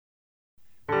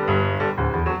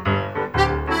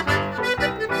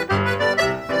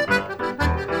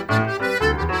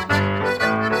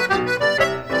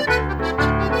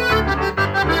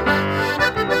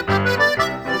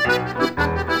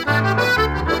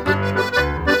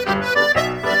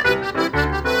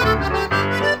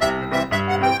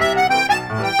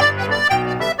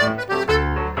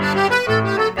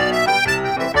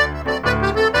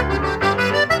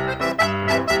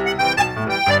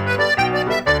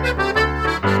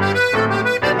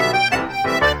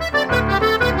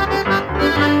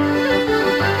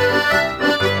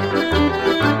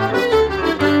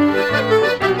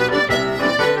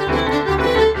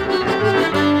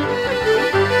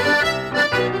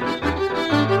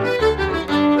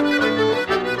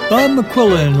Bob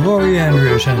McQuillan, Laurie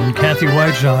Andrews, and Kathy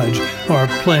Whitesides are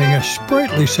playing a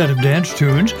sprightly set of dance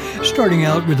tunes, starting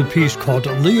out with a piece called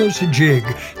Leah's Jig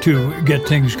to get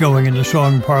things going in the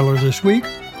Song Parlor this week.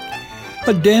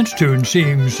 A dance tune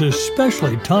seems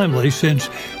especially timely since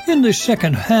in the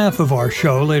second half of our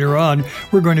show later on,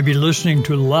 we're going to be listening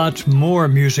to lots more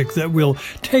music that will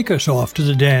take us off to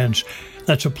the dance.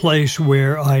 That's a place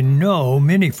where I know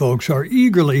many folks are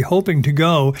eagerly hoping to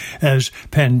go as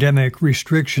pandemic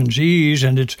restrictions ease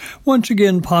and it's once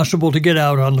again possible to get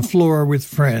out on the floor with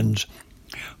friends.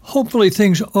 Hopefully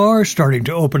things are starting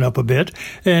to open up a bit,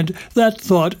 and that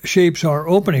thought shapes our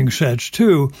opening sets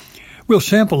too. We'll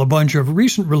sample a bunch of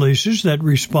recent releases that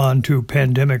respond to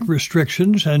pandemic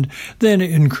restrictions and then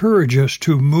encourage us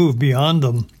to move beyond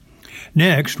them.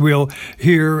 Next, we'll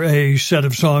hear a set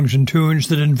of songs and tunes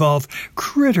that involve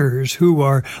critters who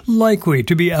are likely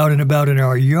to be out and about in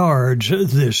our yards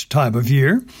this time of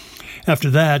year. After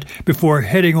that, before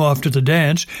heading off to the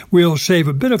dance, we'll save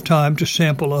a bit of time to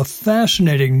sample a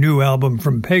fascinating new album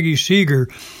from Peggy Seeger,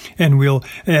 and we'll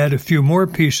add a few more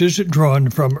pieces drawn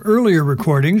from earlier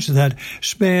recordings that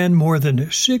span more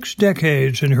than 6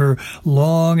 decades in her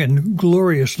long and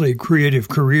gloriously creative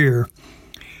career.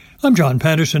 I'm John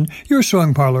Patterson, your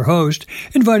Song Parlor host,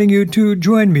 inviting you to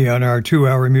join me on our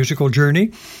 2-hour musical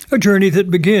journey, a journey that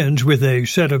begins with a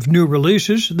set of new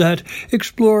releases that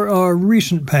explore our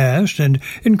recent past and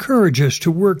encourage us to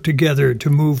work together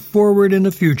to move forward in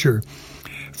the future.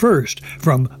 First,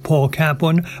 from Paul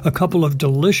Kaplan, a couple of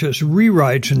delicious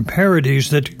rewrites and parodies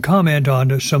that comment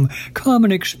on some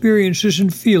common experiences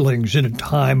and feelings in a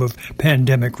time of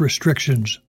pandemic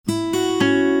restrictions.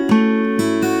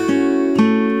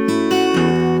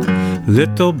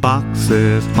 Little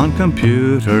boxes on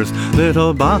computers,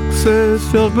 little boxes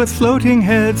filled with floating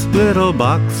heads, little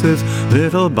boxes,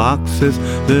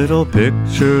 little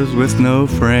pictures with no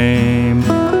frame.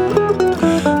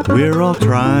 We're all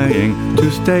trying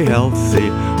to stay healthy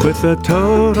with a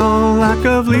total lack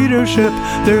of leadership.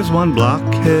 There's one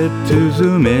blockhead to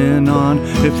zoom in on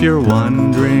if you're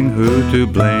wondering who to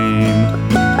blame.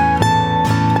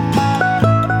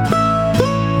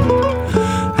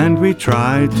 And we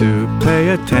try to pay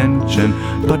attention,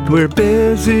 but we're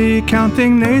busy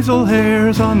counting nasal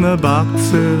hairs on the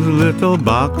boxes,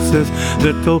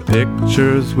 little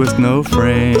pictures with no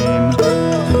frame.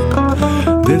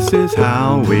 This is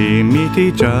how we meet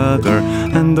each other,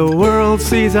 and the world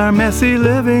sees our messy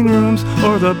living rooms,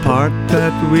 or the part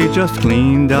that we just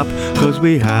cleaned up, 'cause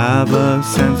we have a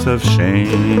sense of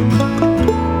shame.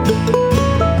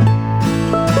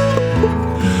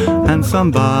 And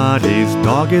somebody's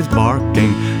dog is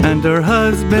barking, and her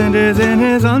husband is in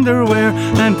his underwear,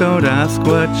 and don't ask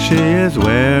what she is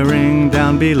wearing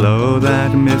down below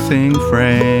that missing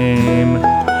frame.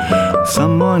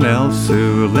 Someone else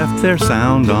who left their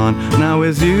sound on now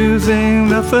is using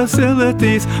the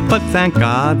facilities, but thank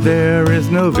God there is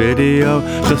no video,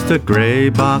 just a gray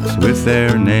box with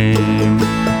their name.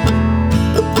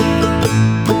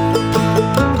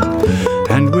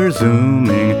 And we're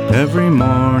zooming every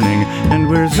morning, and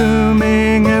we're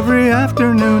zooming every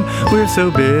afternoon. We're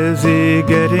so busy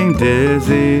getting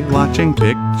dizzy, watching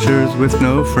pictures with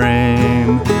no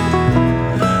frame.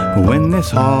 When this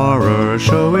horror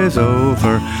show is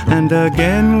over, and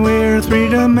again we're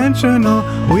three-dimensional,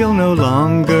 we'll no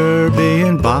longer be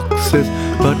in boxes,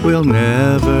 but we'll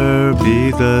never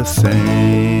be the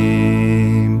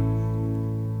same.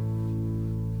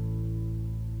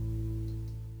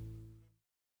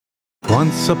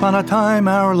 Once upon a time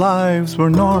our lives were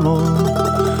normal.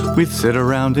 We'd sit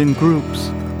around in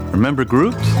groups. Remember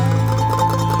groups?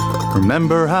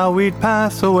 Remember how we'd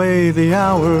pass away the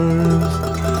hours,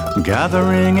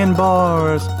 gathering in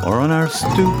bars or on our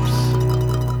stoops.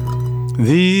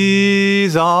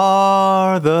 These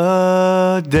are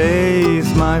the days,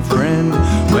 my friend,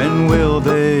 when will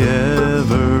they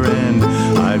ever end?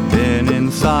 I've been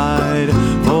inside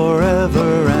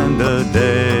forever and a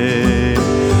day.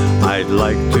 I'd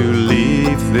like to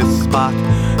leave this spot,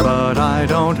 but I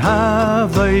don't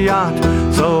have a yacht,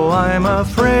 so I'm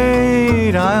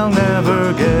afraid I'll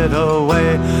never get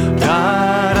away.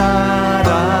 Da da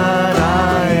da da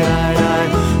da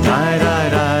da da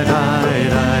da da.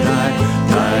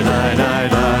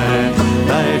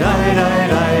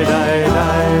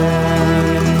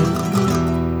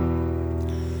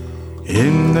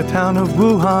 In the town of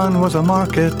Wuhan was a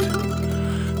market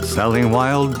selling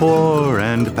wild boar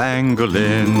and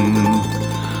pangolin.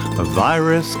 A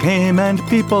virus came and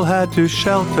people had to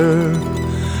shelter,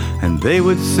 and they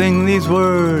would sing these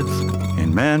words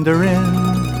in Mandarin.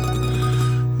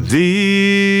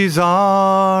 These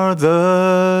are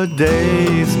the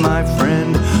days, my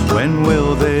friend, when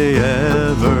will they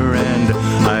ever end?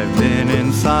 I've been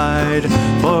inside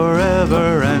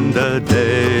forever and a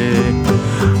day.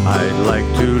 I'd like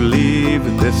to leave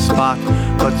this spot,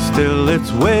 but still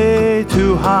it's way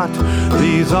too hot.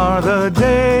 These are the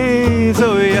days,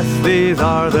 oh yes, these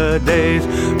are the days.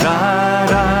 Da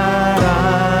da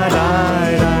da da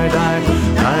da da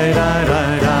da da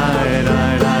da da.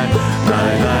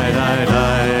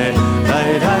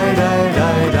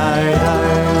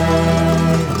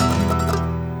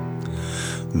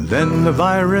 Then the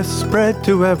virus spread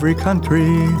to every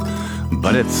country,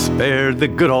 but it spared the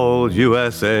good old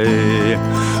USA.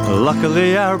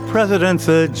 Luckily our president's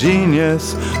a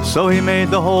genius, so he made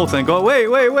the whole thing go,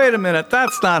 wait a minute,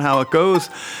 that's not how it goes.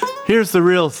 Here's the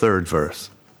real third verse.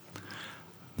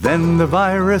 Then the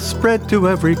virus spread to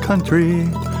every country.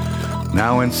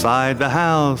 Now inside the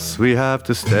house we have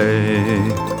to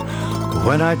stay.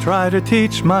 When I try to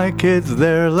teach my kids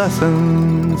their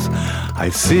lessons, I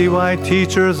see why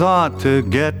teachers ought to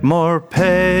get more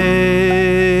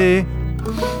pay.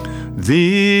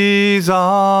 These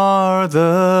are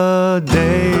the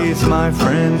days, my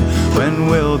friend, when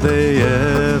will they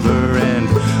ever end?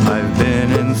 I've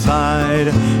been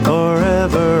inside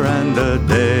forever and a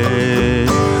day.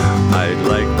 I'd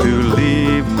like to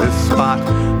leave this spot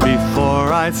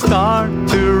before I start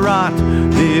to rot.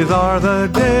 These are the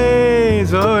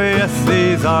days, oh yes,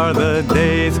 these are the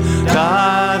days.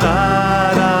 Da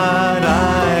da da da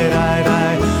da da da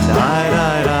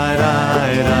da da da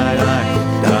da.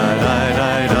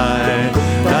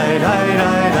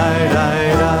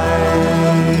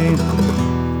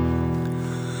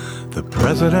 The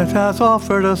president has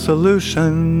offered a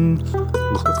solution.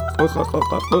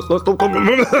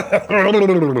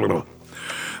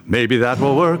 Maybe that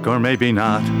will work or maybe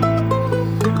not.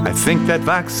 I think that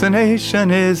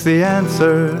vaccination is the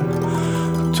answer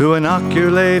to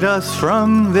inoculate us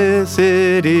from this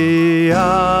idiot.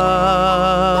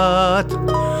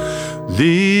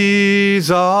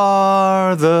 These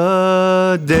are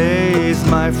the days,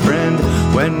 my friend,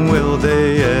 when will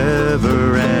they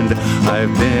ever end?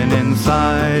 I've been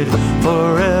inside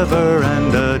forever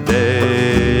and a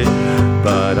day,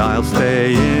 but I'll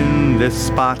stay in this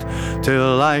spot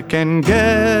till I can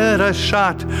get a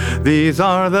shot. These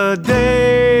are the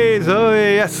days, oh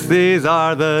yes, these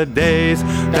are the days.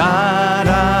 Da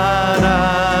da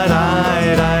da da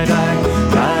da da da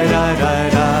da da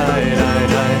da.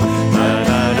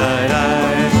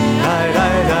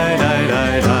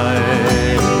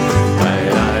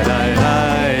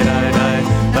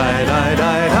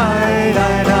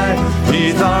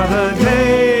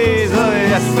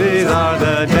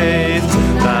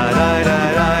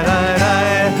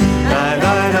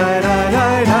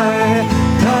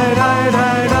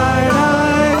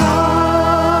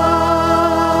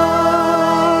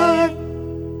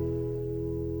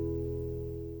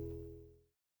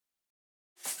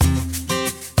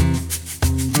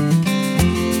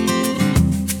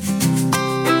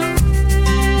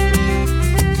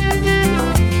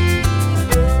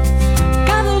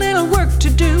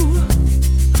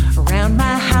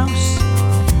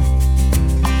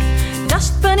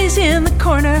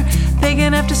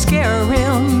 To scare a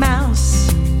real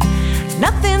mouse.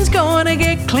 Nothing's gonna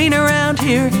get clean around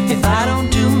here if I don't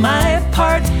do my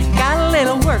part. Got a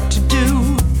little work to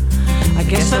do, I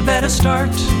guess I better start.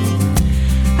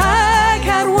 I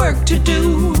got work to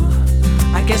do,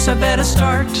 I guess I better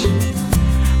start.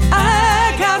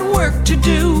 I got work to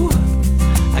do,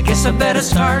 I guess I better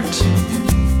start.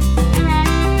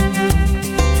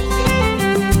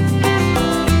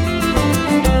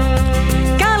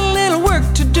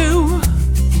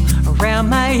 Around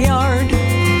my yard,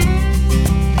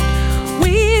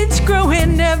 weeds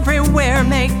growing everywhere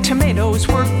make tomatoes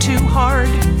work too hard.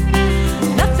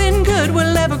 Nothing good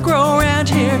will ever grow around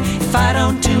here if I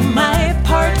don't do my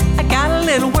part. I got a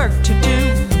little work to do,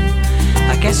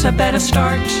 I guess I better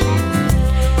start.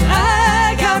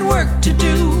 I got work to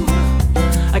do,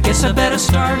 I guess I better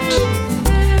start.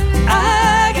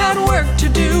 I got work to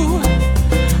do,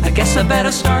 I guess I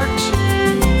better start.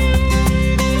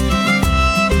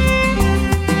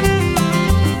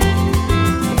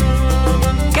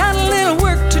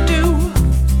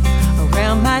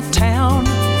 My town,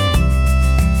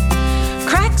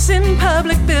 cracks in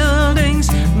public buildings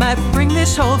might bring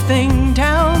this whole thing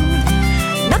down.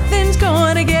 Nothing's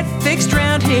gonna get fixed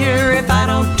around here if I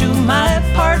don't do my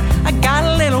part. I got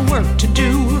a little work to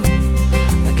do,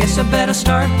 I guess I better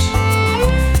start.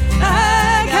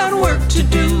 I got work to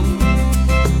do,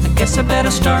 I guess I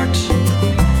better start.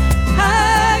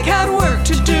 I got work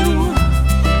to do,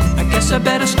 I guess I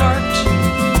better start.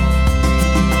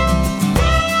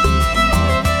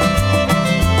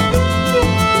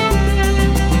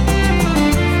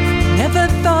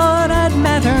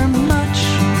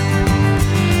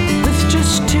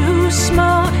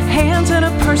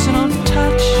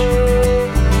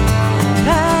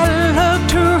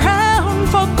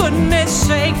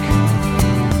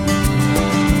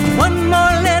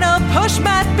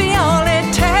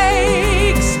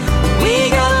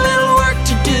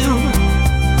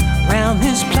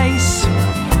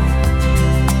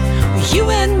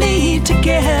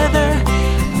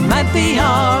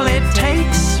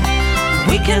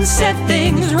 We can set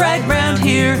things right round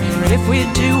here. If we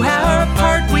do our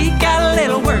part, we got a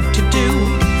little work to do.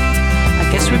 I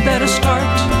guess we better start.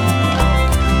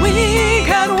 We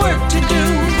got work to do.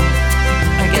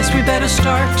 I guess we better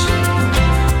start.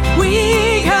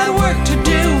 We got work to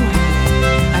do.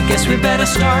 I guess we better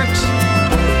start.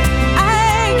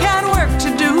 I got work to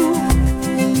do.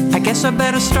 I guess I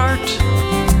better start.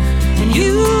 And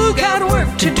you got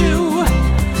work to do.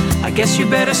 I guess you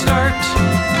better start.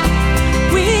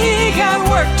 We got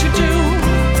work to do.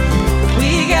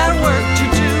 We got work to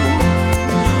do.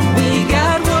 We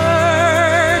got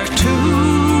work to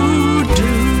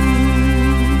do.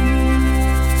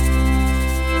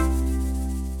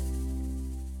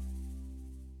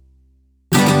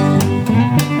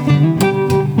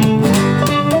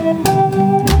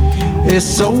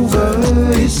 It's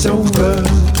over,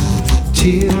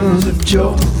 tears of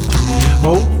joy.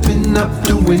 Open up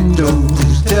the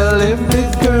windows, tell every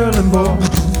girl and boy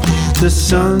the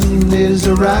sun is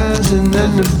rising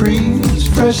and the breeze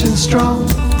fresh and strong.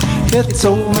 It's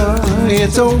over,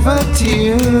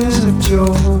 tears of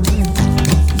joy.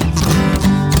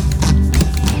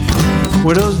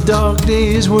 When those dark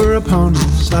days were upon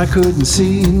us, I couldn't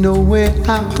see no way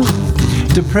out.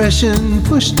 Depression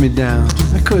pushed me down.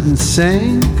 I couldn't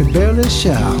sing, could barely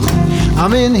shout.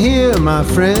 I'm in here, my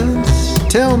friends.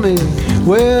 Tell me,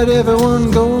 where'd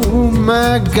everyone go?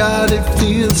 My God, it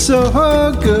feels so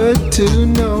good to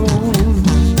know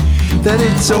that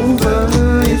it's over,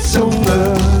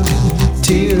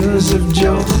 tears of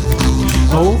joy.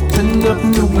 Open up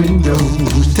the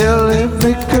windows, tell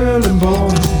every girl and boy,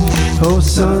 oh,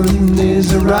 sun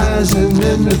is rising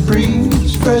and the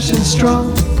breeze fresh and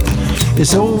strong.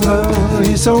 It's over,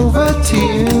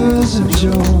 tears of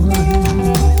joy.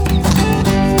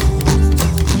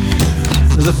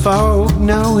 The fog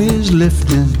now is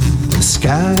lifting, the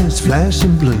sky is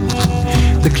flashing blue.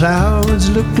 The clouds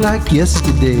look like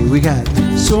yesterday, we got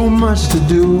so much to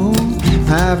do.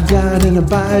 I've got an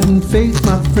abiding faith,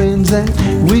 my friends, that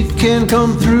we can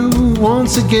come through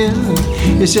once again.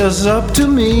 It's just up to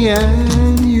me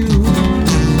and you.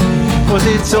 But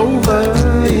it's over,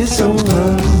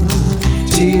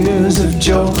 tears of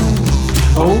joy.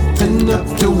 Open up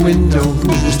the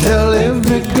windows, tell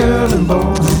every girl and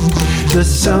boy the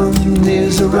sun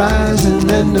is rising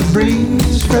and the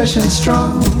breeze fresh and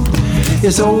strong.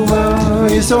 It's over,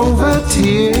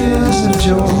 tears of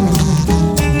joy.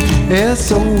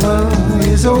 It's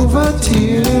over,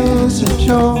 tears of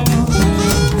joy.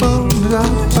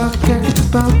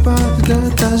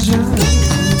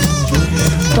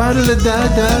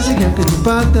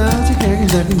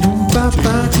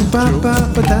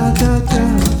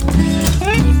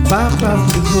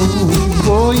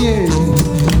 Oh yeah,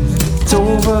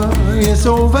 it's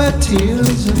over,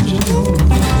 tears of joy.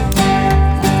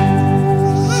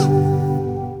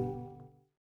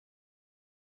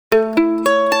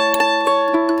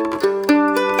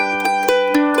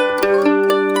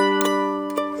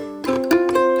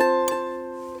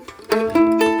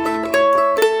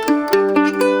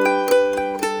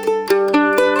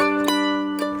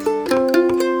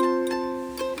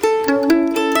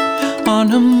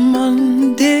 On a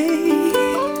Monday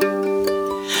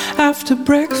after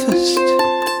breakfast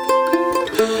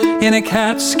in a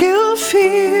Catskill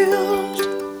field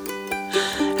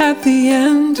at the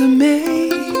end of May,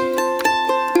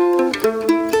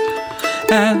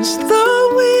 as the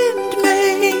wind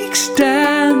makes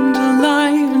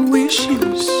dandelion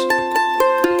wishes,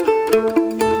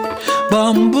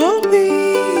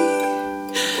 bumblebee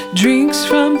drinks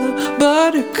from the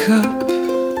buttercup.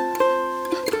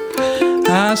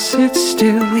 I sit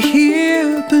still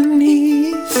here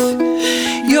beneath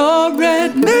your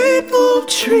red maple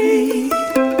tree,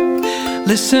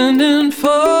 listening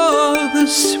for the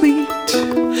sweet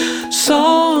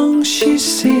song she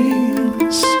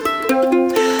sings,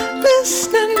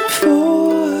 listening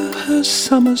for her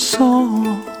summer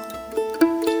song.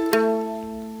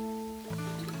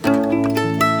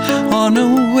 On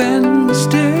a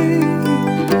Wednesday,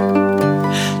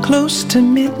 close to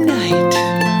midnight,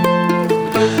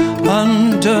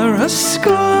 under a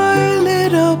sky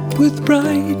lit up with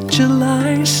bright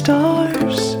July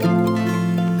stars,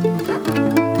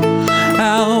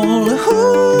 owl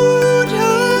hoot,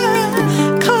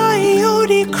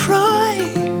 coyote cry,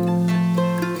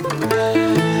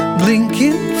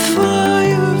 blinking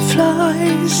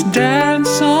fireflies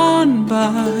dance on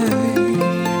by.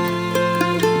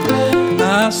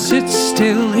 I sit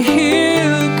still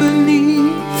here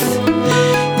beneath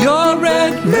your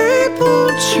red maple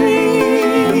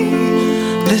tree,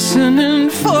 listening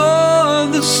for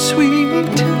the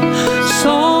sweet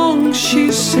song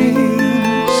she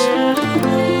sings,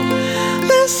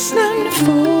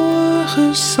 for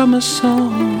her summer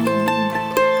song.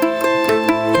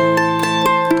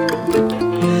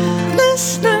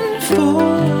 Listening for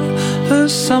her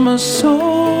summer song.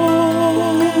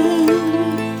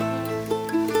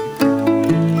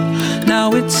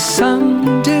 Now it's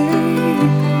Sunday,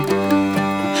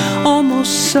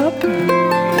 almost supper.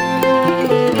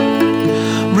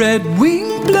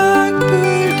 Red-winged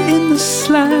blackbird in the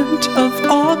slant of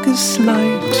August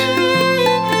light.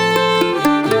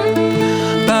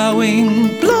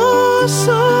 Bowing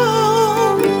blossom,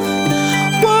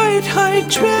 white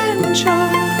hydrangea.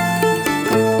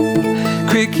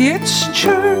 Crickets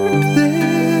chirp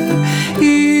their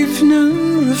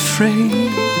evening refrain.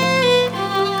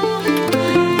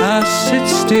 I sit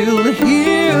still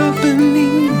here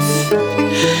beneath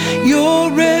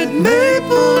your red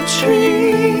maple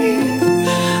tree,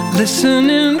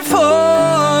 listening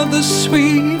for the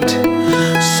sweet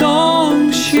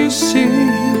song she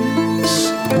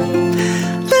sings,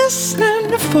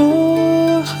 listening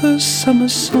for her summer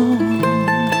song,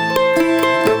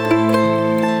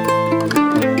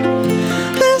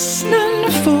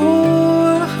 listening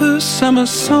for her summer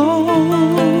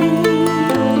song,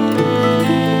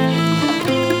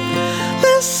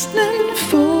 listening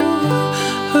for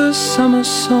her summer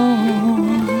song.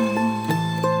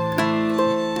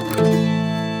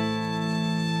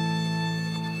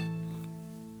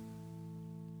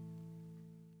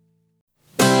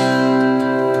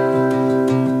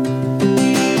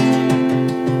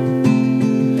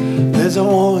 There's a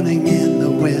warning in the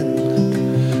wind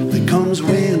that comes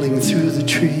wailing through the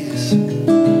trees.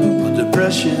 A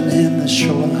depression in the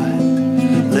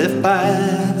shoreline left by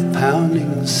the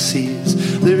pounding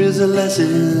seas. There is a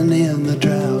lesson in the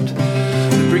drought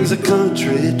that brings a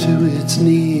country to its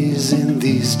knees in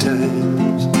these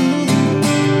times.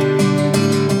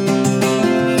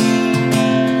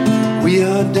 We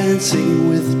are dancing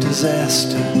with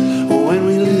disaster when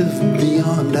we live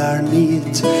beyond our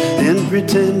needs and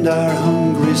pretend our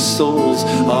hungry souls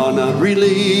are not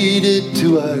related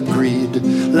to our greed.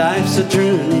 Life's a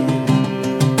journey,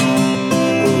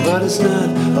 but it's not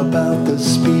about the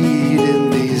speed in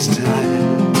these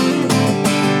times.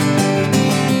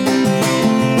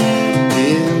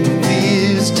 In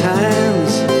these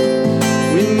times,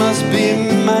 we must be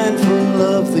mindful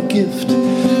of the gift.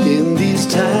 In these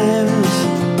times,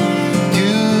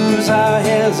 use our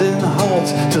hands and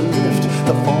hearts to lift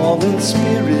the fallen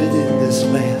spirit in this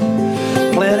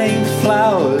land, planting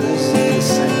flowers in the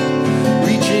sand,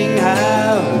 reaching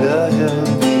out a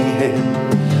helping hand.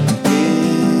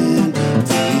 In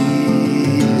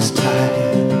these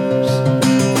times,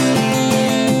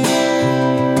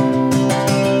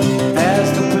 as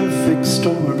the perfect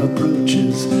storm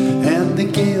approaches and the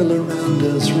gale around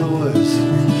us roars,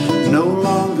 no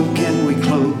longer can we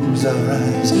close our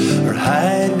eyes or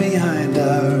hide behind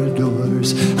our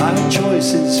doors. Our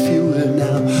choice is fewer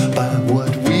now by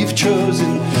what we've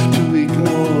chosen to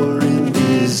ignore in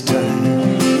these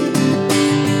times.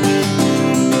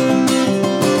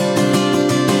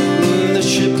 The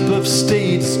ship of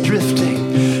state's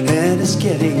drifting and it's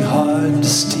getting hard to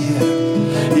steer.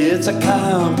 It's a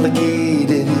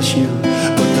complicated issue,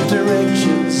 but the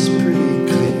direction's pretty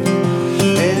clear.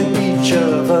 And each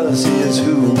of us is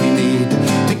who we need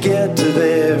to get to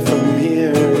there from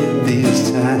here in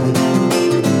these times.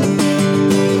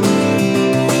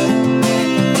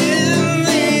 In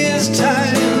these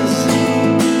times,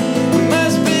 we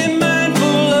must be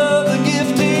mindful of the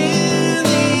gift. In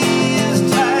these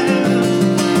times,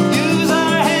 use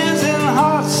our hands and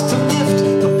hearts to lift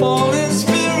the fallen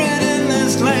spirit in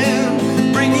this land,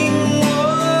 bringing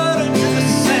water to the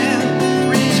sand,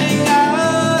 reaching out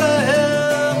a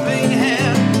helping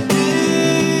hand.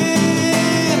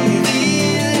 In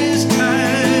these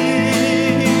times,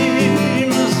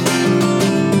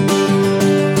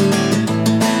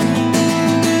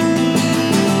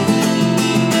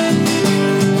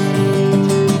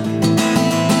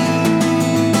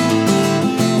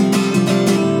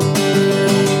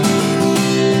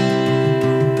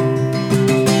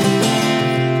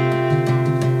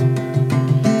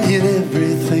 in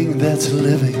everything that's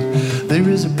living, there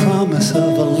is a promise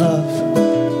of a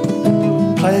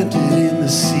love planted in the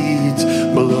seeds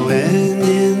below and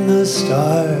in the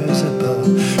stars above.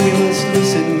 We must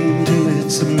listen to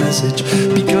its message,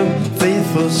 become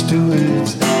faithful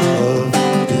stewards of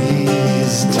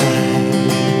these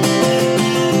times.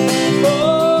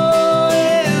 Oh,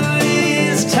 in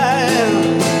these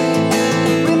times,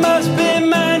 we must be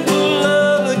mindful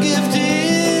of the gift.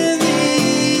 In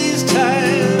these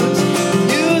times,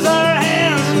 use our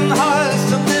hands and hearts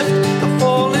to lift the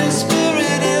fallen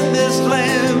spirit in this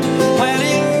land,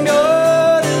 planting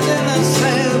gardens in the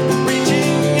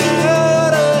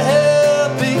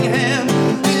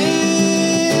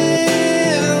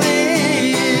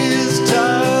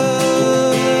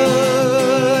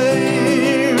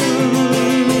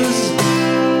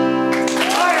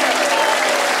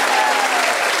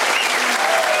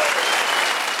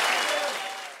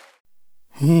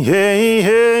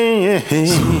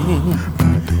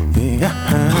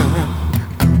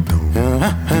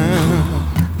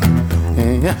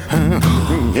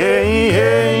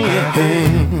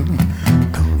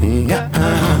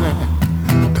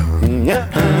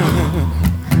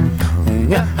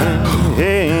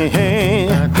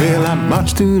Well, I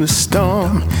marched through the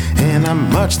storm, and I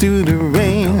marched through the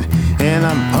rain, and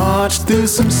I marched through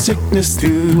some sickness,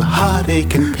 through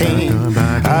heartache and pain.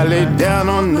 I laid down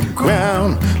on the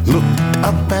ground, looked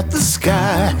up at the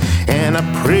sky, and I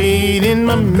prayed in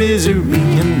my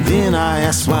misery, and then I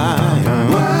asked why.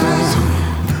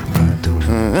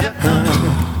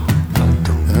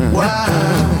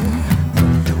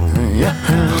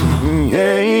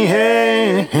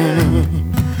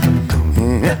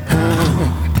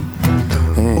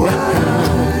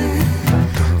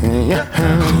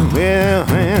 Well,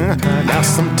 now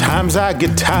sometimes I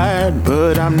get tired,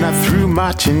 but I'm not through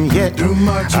marching yet.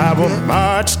 I will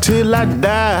march till I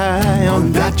die,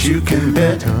 on that you can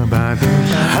bet. I'm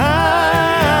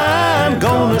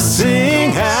gonna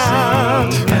sing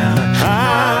out,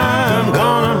 I'm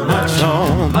gonna march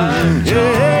on.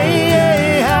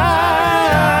 Yeah,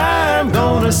 I'm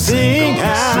gonna sing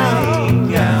out,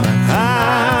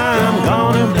 I'm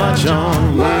gonna march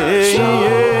on. Yeah.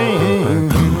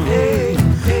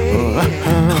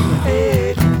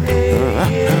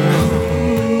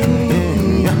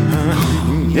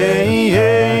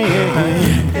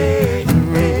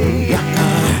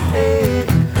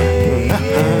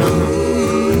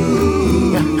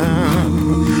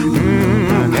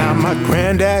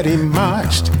 Granddaddy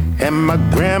marched, and my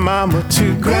grandmama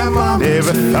too.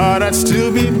 Never thought I'd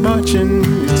still be marching.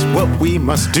 It's what we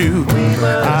must do.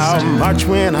 I'll march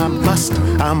when I must.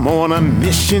 I'm on a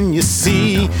mission, you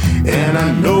see. And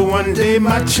I know one day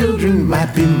my children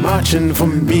might be marching for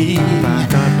me.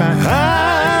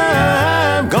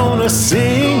 I'm gonna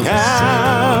sing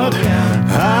out,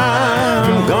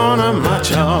 I'm gonna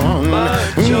march on.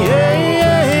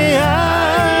 Yeah,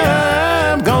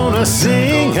 I'm gonna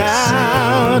sing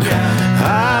out,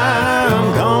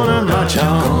 I'm gonna march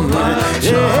on.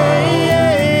 Yeah,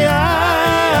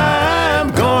 I'm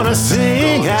gonna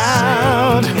sing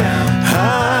out,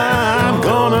 I'm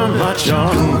gonna march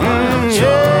on.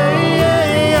 Yeah,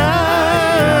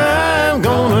 I'm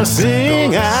gonna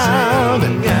sing out,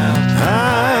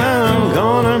 I'm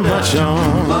gonna march on.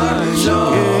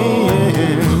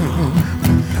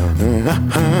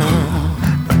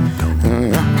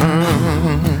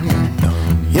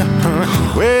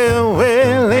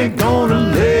 Well, ain't gonna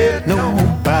let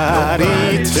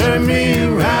nobody turn me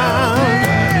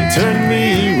around, turn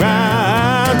me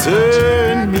around,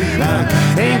 turn me around.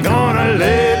 Ain't gonna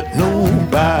let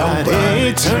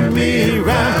nobody turn me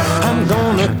around. I'm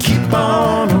gonna keep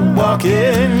on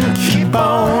walking, keep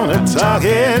on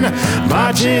talking,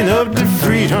 marching up to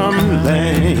freedom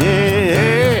land.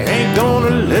 Ain't gonna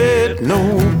let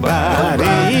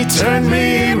nobody turn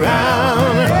me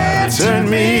around, turn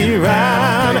me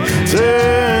around,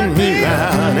 turn me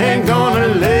around. Ain't gonna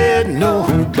let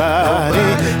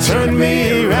nobody turn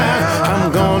me around.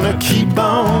 I'm gonna keep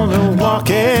on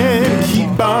walking,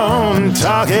 keep on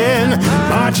talking,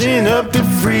 marching up to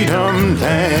freedom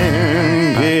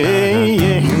land.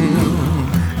 Yeah.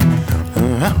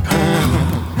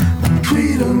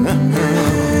 Freedom land.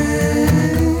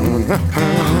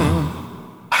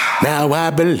 Now I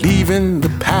believe in the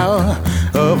power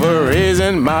of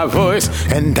raising my voice,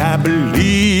 and I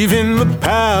believe in the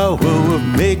power of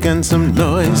making some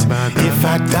noise. If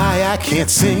I die, I can't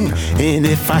sing, and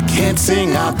if I can't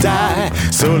sing, I'll die.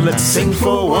 So let's sing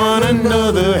for one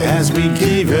another as we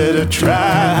give it a try.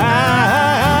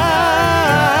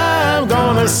 I'm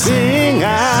gonna sing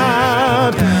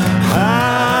out,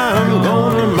 I'm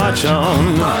gonna march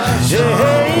on.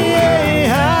 Yeah,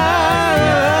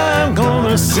 I'm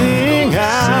gonna sing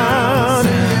out,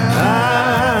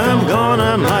 I'm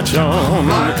gonna march on.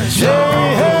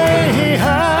 Hey,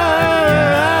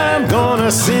 I'm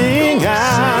gonna sing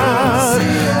out,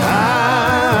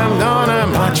 I'm gonna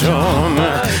march on.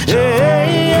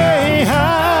 Hey,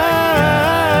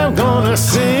 I'm gonna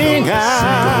sing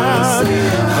out,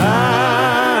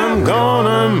 I'm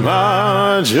gonna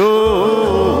march on.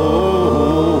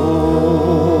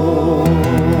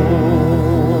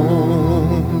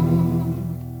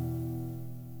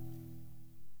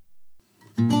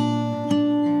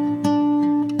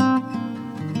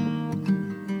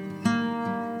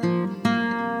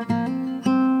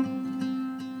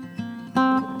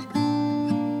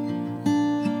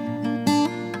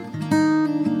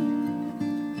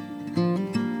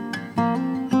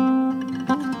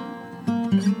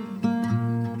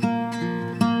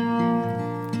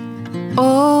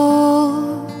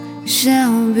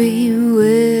 shall be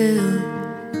well.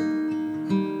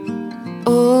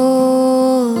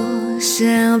 All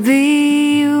shall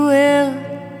be well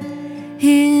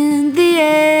in the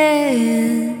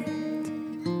end.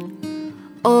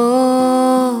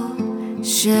 All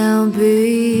shall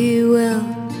be well.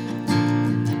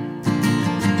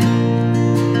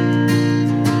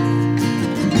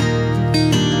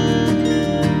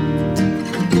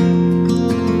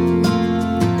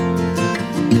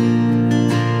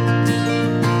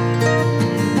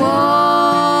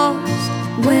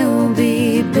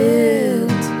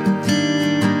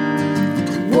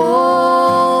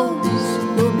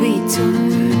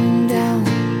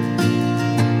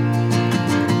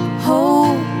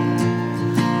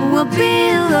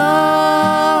 Be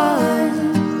lost,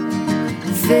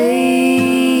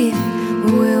 faith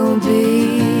will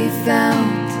be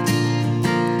found.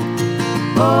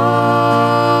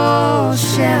 All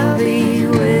shall be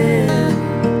well.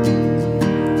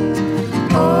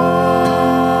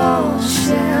 All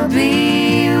shall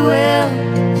be well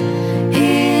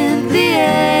in the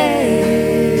end.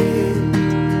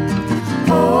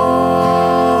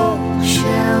 All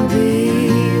shall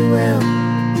be well.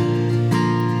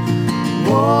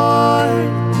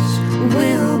 Wars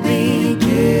will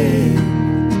begin.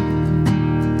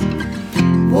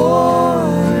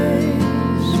 Wars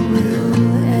will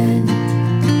end.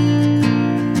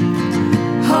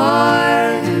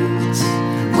 Hearts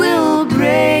will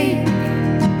break.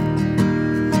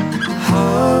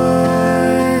 Hearts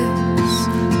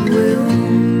will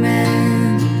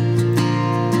mend.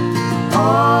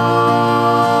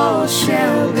 All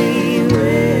shall be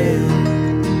well.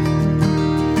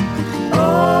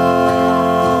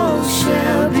 All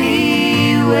shall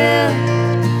be well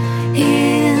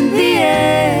in the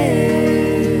end.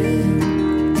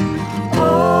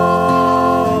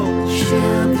 All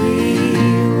shall be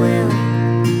well.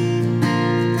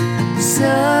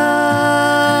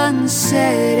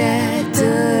 Sunset at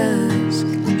dusk,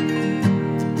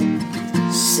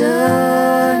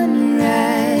 sunrise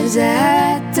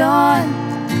at dawn.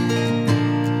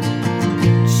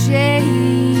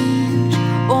 Change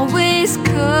always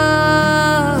comes,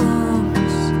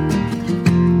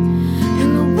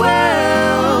 and the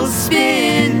world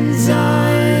spins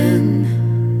on.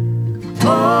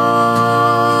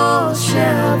 All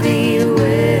shall be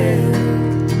well.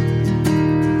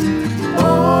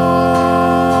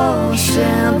 All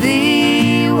shall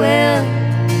be well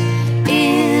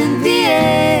in the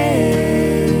end.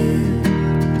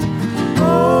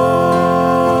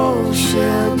 All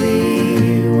shall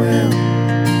be well.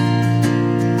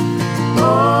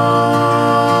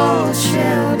 All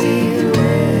shall be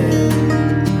well.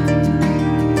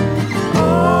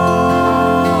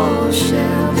 All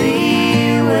shall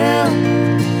be well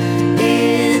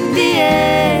in the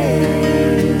end.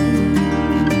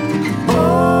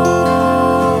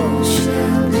 All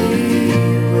shall be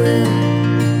well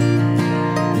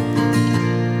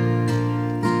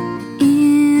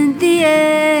in the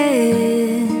end.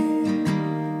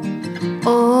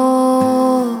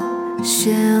 All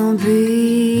shall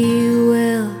be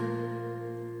well.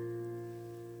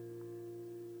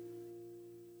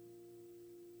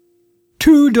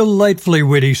 Two delightfully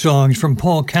witty songs from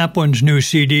Paul Kaplan's new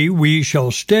CD, We Shall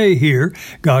Stay Here,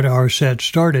 got our set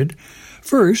started.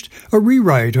 First, a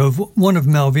rewrite of one of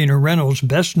Malvina Reynolds'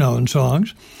 best-known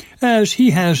songs. As he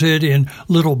has it in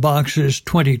Little Boxes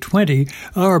 2020,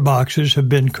 our boxes have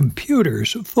been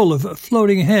computers full of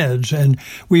floating heads, and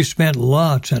we've spent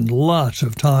lots and lots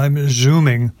of time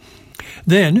zooming.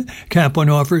 Then, Kaplan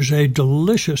offers a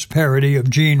delicious parody of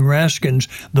Gene Raskin's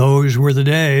Those Were the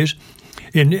Days.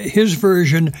 In his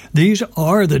version, these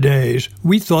are the days.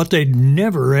 We thought they'd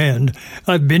never end.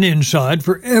 I've been inside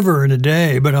forever and a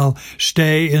day, but I'll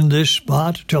stay in this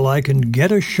spot till I can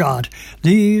get a shot.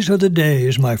 These are the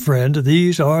days, my friend.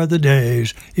 These are the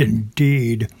days,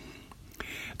 indeed.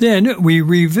 Then we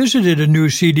revisited a new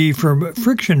CD from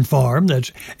Friction Farm,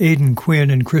 that's Aidan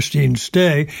Quinn and Christine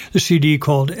Stay, the CD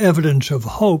called Evidence of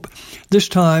Hope. This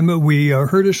time we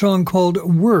heard a song called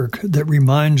Work that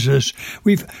reminds us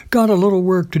we've got a little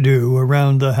work to do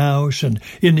around the house and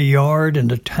in the yard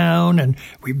and the town, and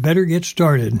we better get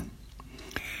started.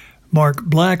 Mark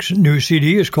Black's new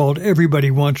CD is called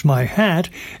Everybody Wants My Hat,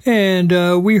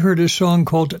 and we heard a song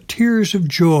called Tears of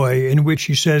Joy, in which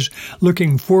he says,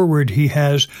 looking forward, he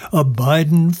has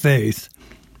abiding faith.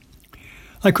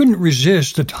 I couldn't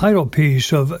resist the title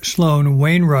piece of Sloan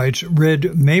Wainwright's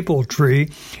Red Maple Tree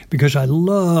because I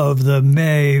love the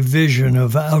May vision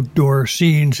of outdoor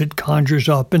scenes it conjures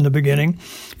up in the beginning.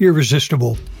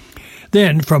 Irresistible.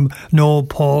 Then, from Noel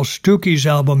Paul Stuckey's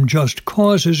album Just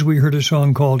Causes, we heard a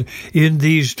song called In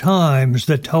These Times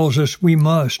that tells us we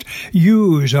must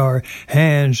use our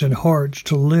hands and hearts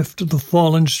to lift the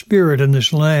fallen spirit in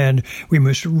this land. We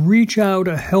must reach out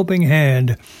a helping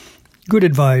hand. Good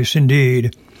advice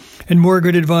indeed. And more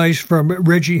good advice from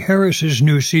Reggie Harris's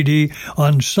new CD,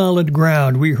 On Solid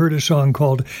Ground. We heard a song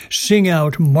called Sing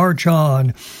Out, March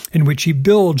On, in which he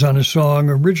builds on a song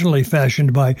originally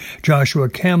fashioned by Joshua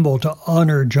Campbell to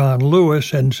honor John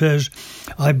Lewis and says,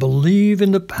 I believe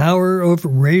in the power of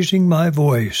raising my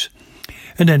voice.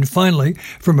 And then finally,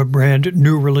 from a brand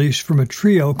new release from a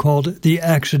trio called The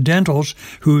Accidentals,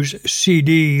 whose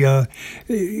CD,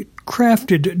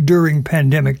 crafted during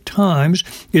pandemic times,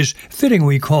 is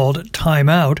fittingly called Time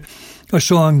Out, a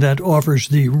song that offers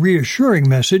the reassuring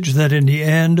message that in the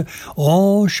end,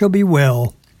 all shall be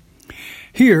well.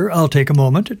 Here, I'll take a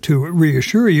moment to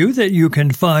reassure you that you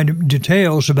can find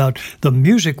details about the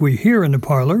music we hear in the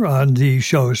parlor on the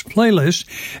show's playlist,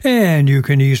 and you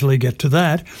can easily get to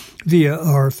that via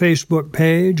our Facebook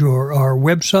page or our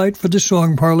website for the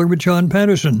Song Parlor with John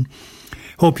Patterson.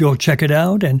 Hope you'll check it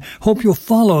out, and hope you'll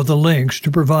follow the links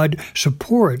to provide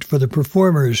support for the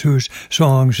performers whose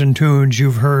songs and tunes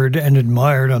you've heard and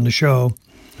admired on the show.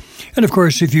 And of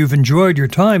course, if you've enjoyed your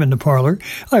time in the parlor,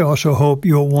 I also hope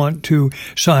you'll want to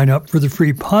sign up for the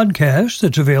free podcast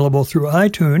that's available through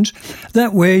iTunes.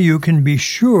 That way you can be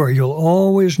sure you'll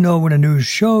always know when a new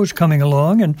show's coming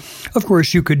along, and of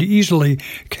course you could easily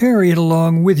carry it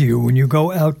along with you when you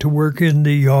go out to work in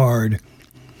the yard.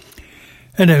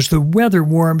 And as the weather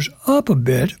warms up a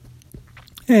bit,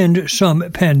 and some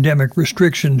pandemic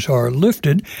restrictions are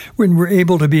lifted, when we're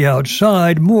able to be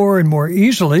outside more and more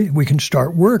easily, we can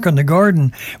start work on the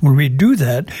garden. When we do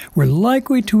that, we're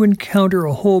likely to encounter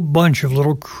a whole bunch of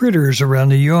little critters around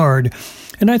the yard.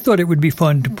 And I thought it would be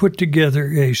fun to put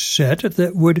together a set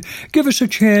that would give us a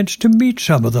chance to meet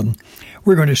some of them.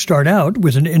 We're going to start out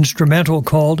with an instrumental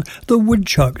called the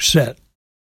Woodchuck Set.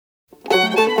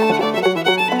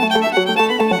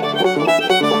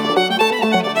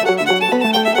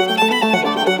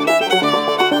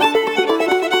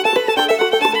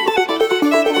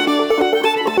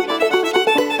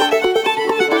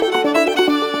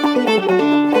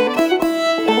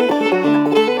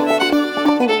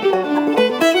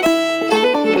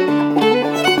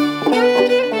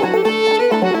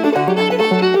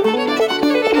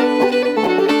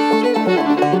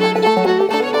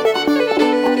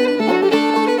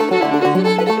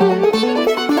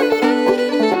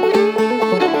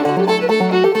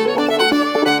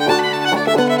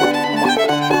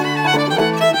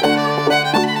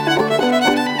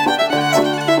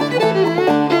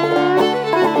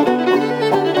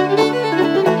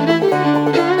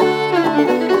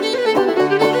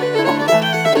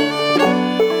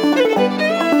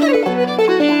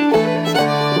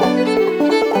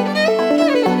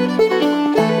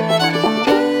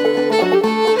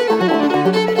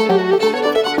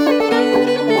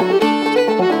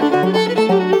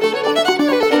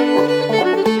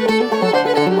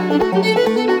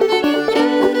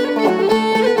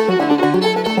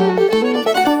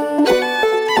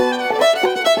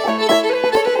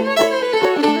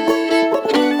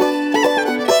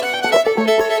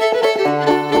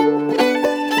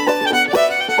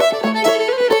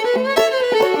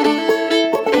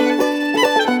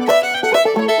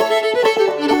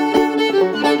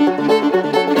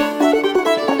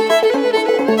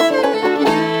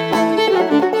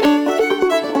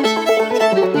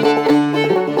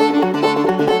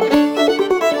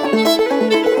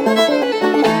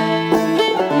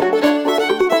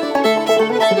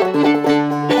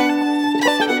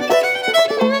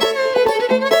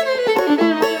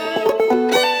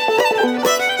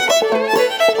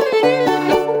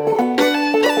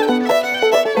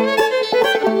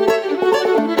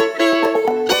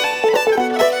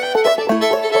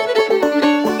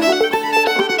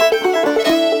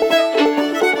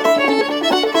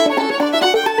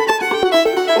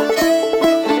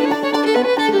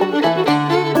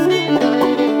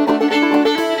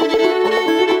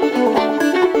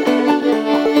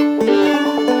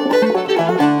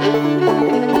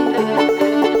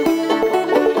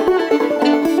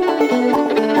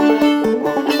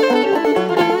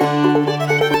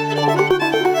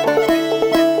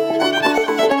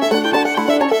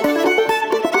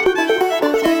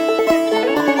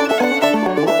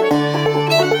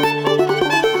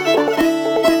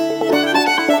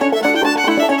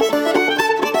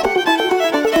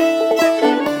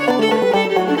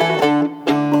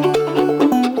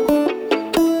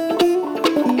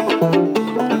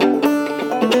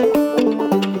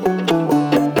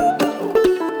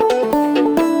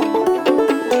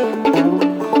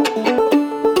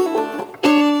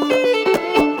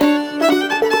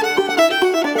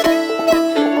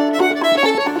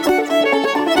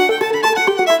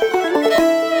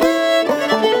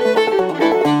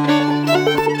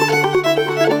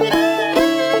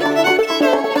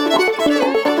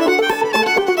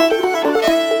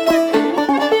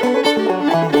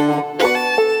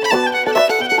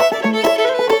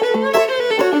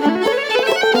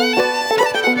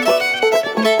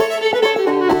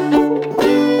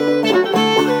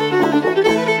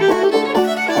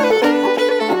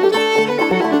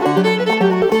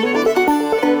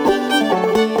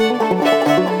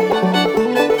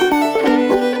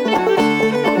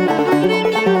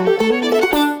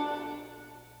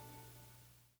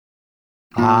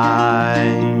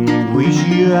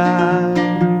 wish I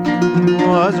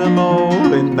was a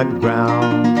mole in the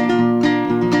ground.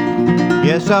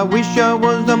 Yes, I wish I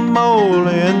was a mole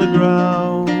in the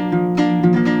ground.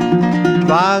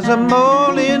 If I was a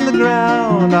mole in the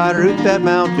ground, I'd root that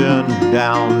mountain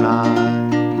down.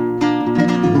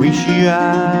 I wish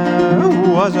I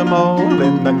was a mole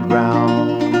in the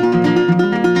ground.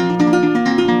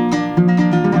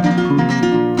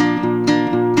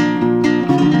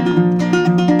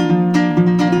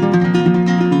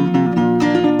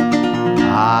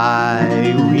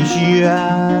 I wish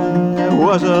I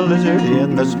was a lizard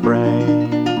in the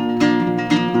spring.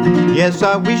 Yes,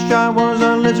 I wish I was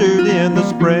a lizard in the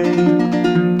spring.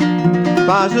 If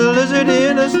I was a lizard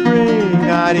in the spring,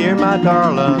 I'd hear my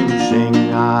darling sing.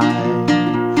 I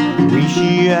wish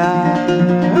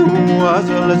I was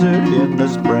a lizard in the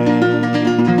spring.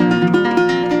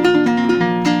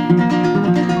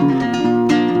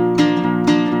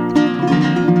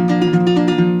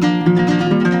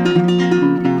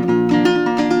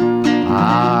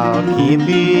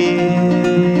 Kimpy,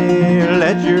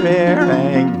 let your hair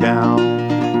hang down.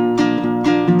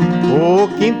 Oh,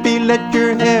 Kimpy, let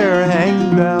your hair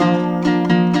hang down.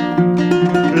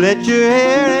 Let your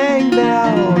hair hang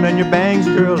down and your bangs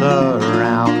curl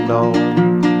around. Oh,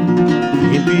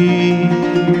 Kimpy,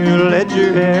 let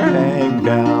your hair hang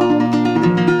down.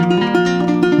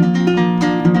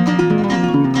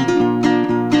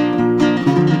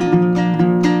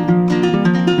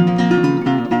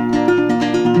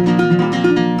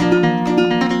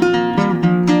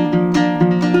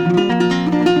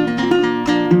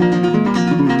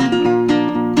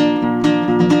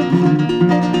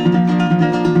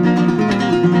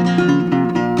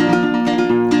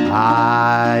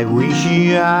 I wish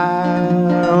I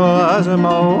was a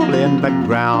mole in the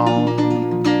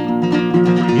ground.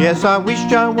 Yes, I wish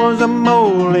I was a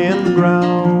mole in the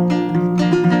ground.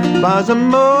 If I was a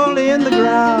mole in the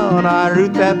ground, I'd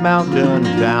root that mountain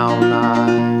down.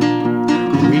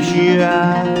 I wish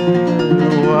I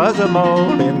was a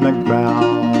mole in the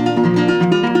ground.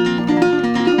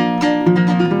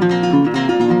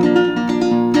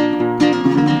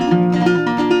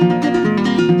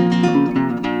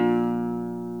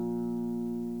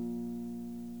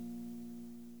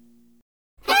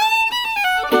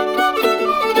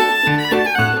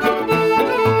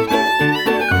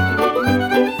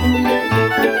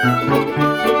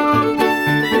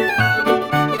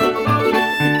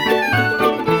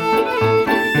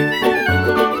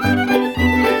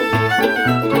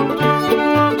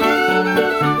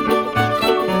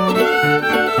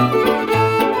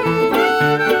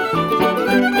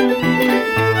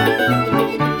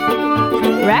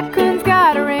 Raccoon's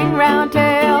got a ring round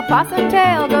tail, possum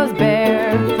tail goes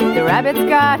bare. The rabbit's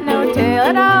got no tail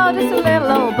at all, just a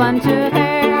little old bunch of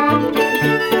hair.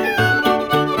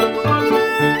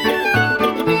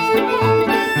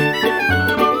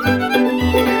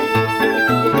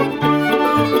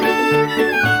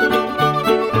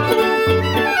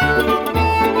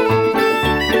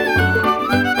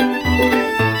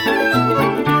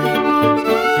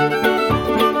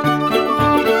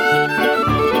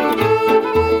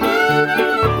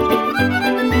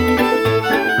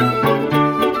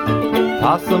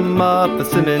 Possum up the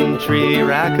cinnamon tree,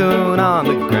 raccoon on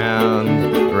the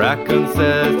ground. Raccoon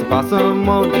says to possum,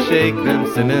 won't you shake them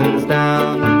cinnamons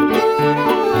down?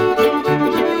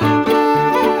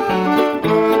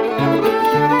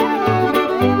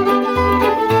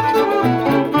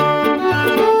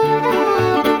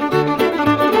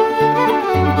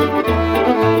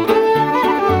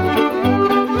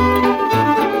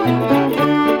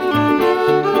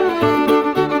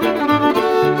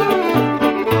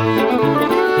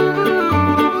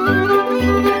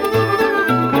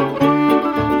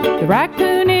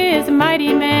 Raccoon is a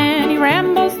mighty man, he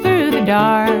rambles through the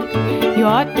dark. You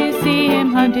ought to see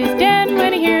him hunt his den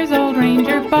when he hears old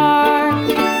Ranger bark.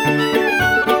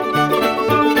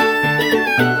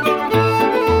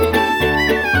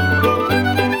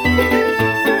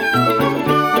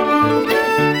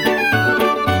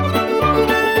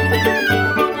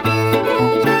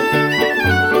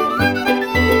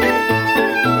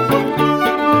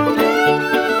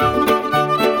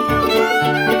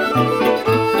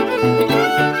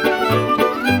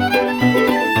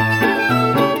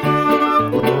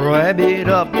 Rabbit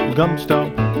up the gum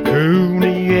stump,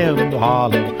 Cooney in the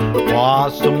hollow,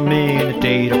 Possum in a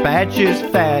tater patch as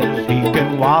fat as he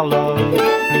can wallow.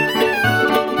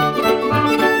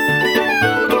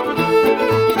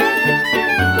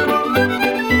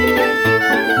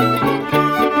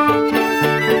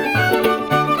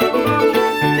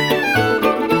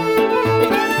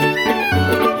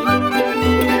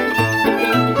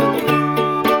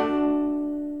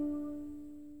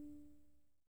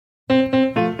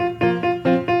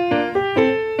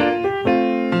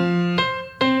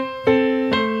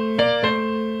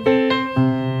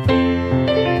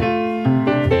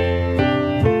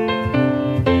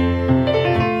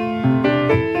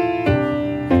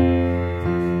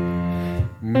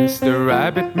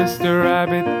 Mr.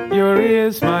 Rabbit, your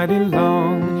ears mighty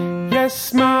long.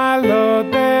 Yes, my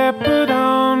lord, they're put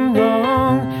on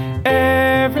wrong.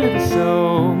 Every little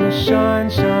soul must shine,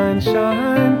 shine,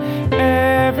 shine.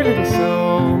 Every little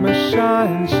soul must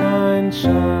shine, shine,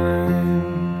 shine.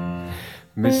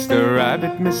 Mr.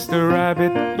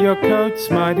 Rabbit, your coat's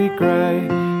mighty grey.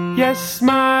 Yes,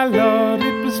 my lord,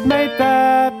 it was made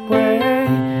that way.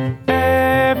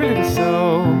 Every little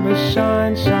soul must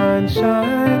shine, shine,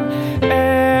 shine.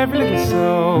 Every little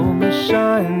soul must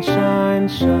shine, shine,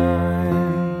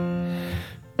 shine.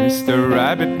 Mr.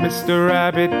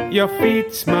 Rabbit, your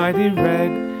feet's mighty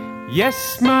red.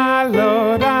 Yes, my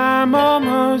lord, I'm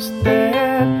almost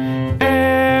there.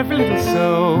 Every little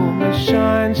soul must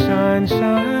shine, shine,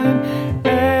 shine.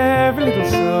 Every little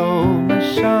soul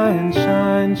must shine,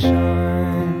 shine,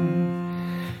 shine.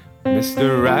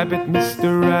 Mr.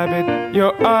 Rabbit,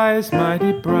 your eyes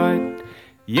mighty bright.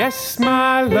 Yes,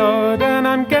 my lord, and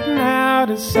I'm getting out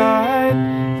of sight.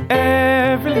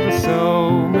 Every little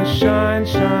soul must shine,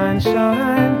 shine,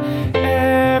 shine.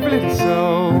 Every little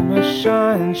soul must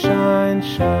shine, shine,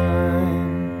 shine.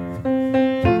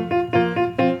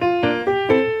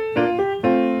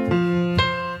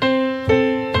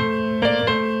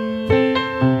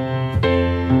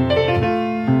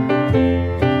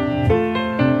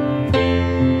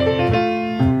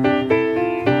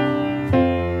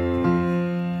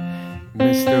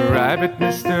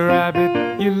 Mr.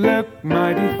 Rabbit, you look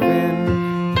mighty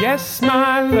thin. Yes,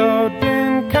 my lord,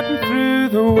 been cutting through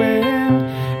the wind.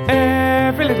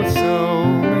 Every little soul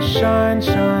must shine,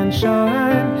 shine,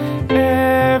 shine.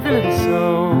 Every little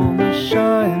soul must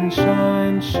shine,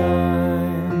 shine,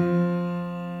 shine.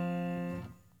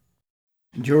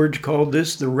 George called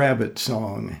this the rabbit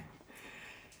song.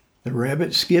 The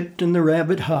rabbit skipped and the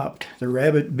rabbit hopped. The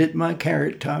rabbit bit my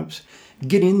carrot tops.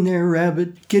 Get in there,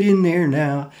 rabbit, get in there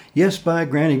now. Yes, by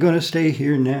granny, gonna stay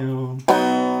here now.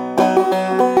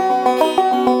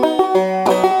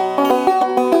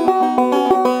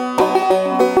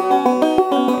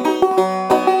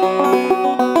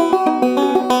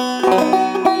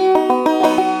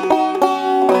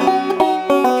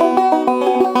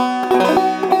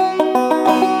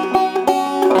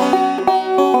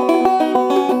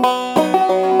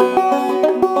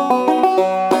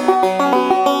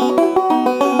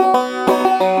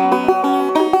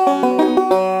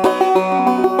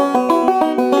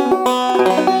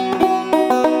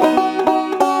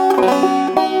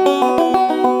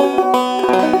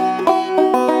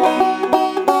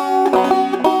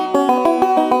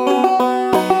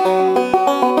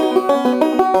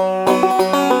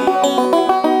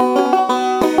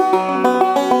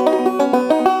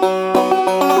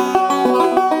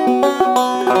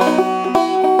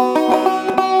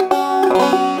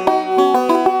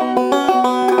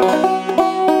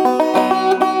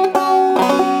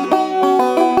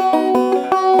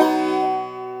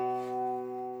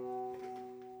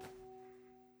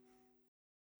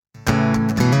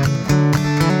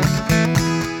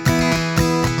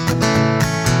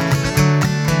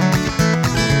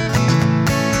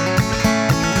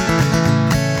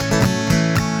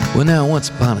 Well, now, once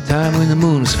upon a time when the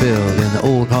moon was filled and the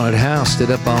old haunted house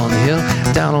stood up on the hill,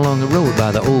 down along the road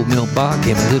by the old mill bar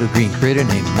came a little green critter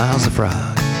named Miles the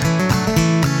Frog.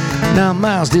 Now,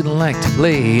 Miles didn't like to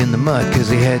play in the mud 'cause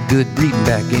he had good breeding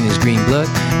back in his green blood.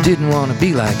 Didn't want to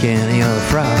be like any other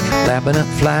frog, lapping up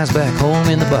flies back home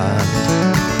in the bog.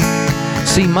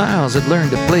 See, Miles had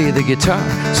learned to play the guitar,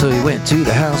 so he went to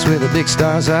the house where the big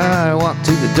stars are. Walked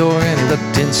to the door and he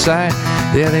looked inside.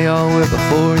 There they all were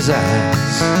before his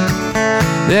eyes.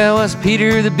 There was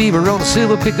Peter the Beaver on a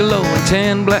silver piccolo and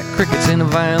 10 black crickets in a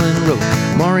violin row.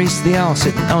 Maurice the Owl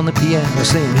sitting on the piano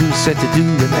saying who's set to do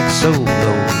the next solo.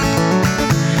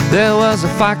 There was a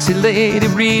foxy lady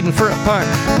reading for a part.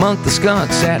 Monk the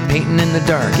skunk sat painting in the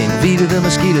dark. And Vita the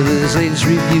mosquito, this latest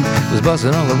review, was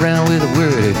buzzing all around with a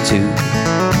word or two.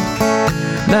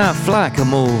 Now a fly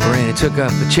come over and he took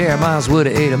up a chair. Miles would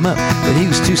have ate him up, but he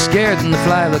was too scared. And the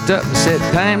fly looked up and said,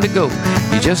 "Time to go.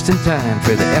 You're just in time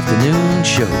for the afternoon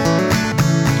show."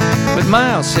 But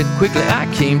Miles said quickly, "I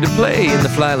came to play." And the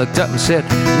fly looked up and said,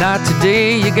 "Not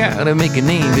today. You gotta make a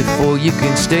name before you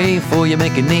can stay. Before you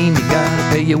make a name, you gotta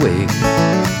pay your way."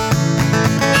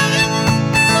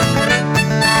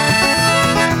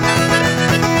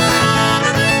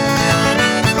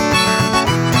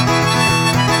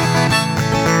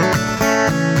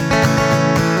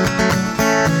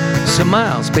 So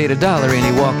Miles paid $1 and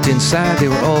he walked inside.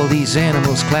 There were all these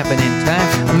animals clapping in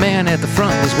time. A man at the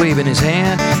front was waving his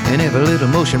hand, and every little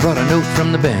motion brought a note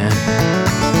from the band.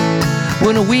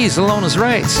 when a weasel on his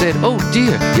right said, "Oh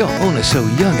dear, you're only so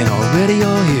young and already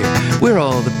you're here. We're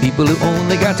all the people who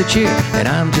only got to cheer, and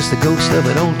I'm just the ghost of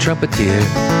an old trumpeter."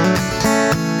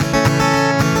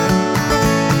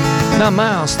 Now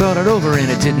Miles thought it over and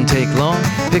it didn't take long.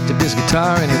 Picked up his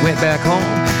guitar and he went back home.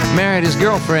 Married his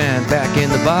girlfriend back in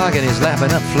the bog, and he's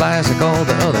lapping up flies like all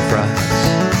the other frogs.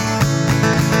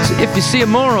 So if you see a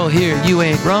moral here, you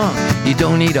ain't wrong. You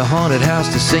don't need a haunted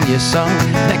house to sing your song.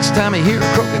 Next time you hear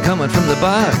a croaking coming from the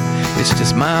bog, it's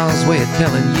just Miles' way of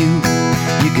telling you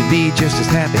you could be just as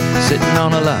happy sitting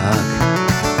on a log.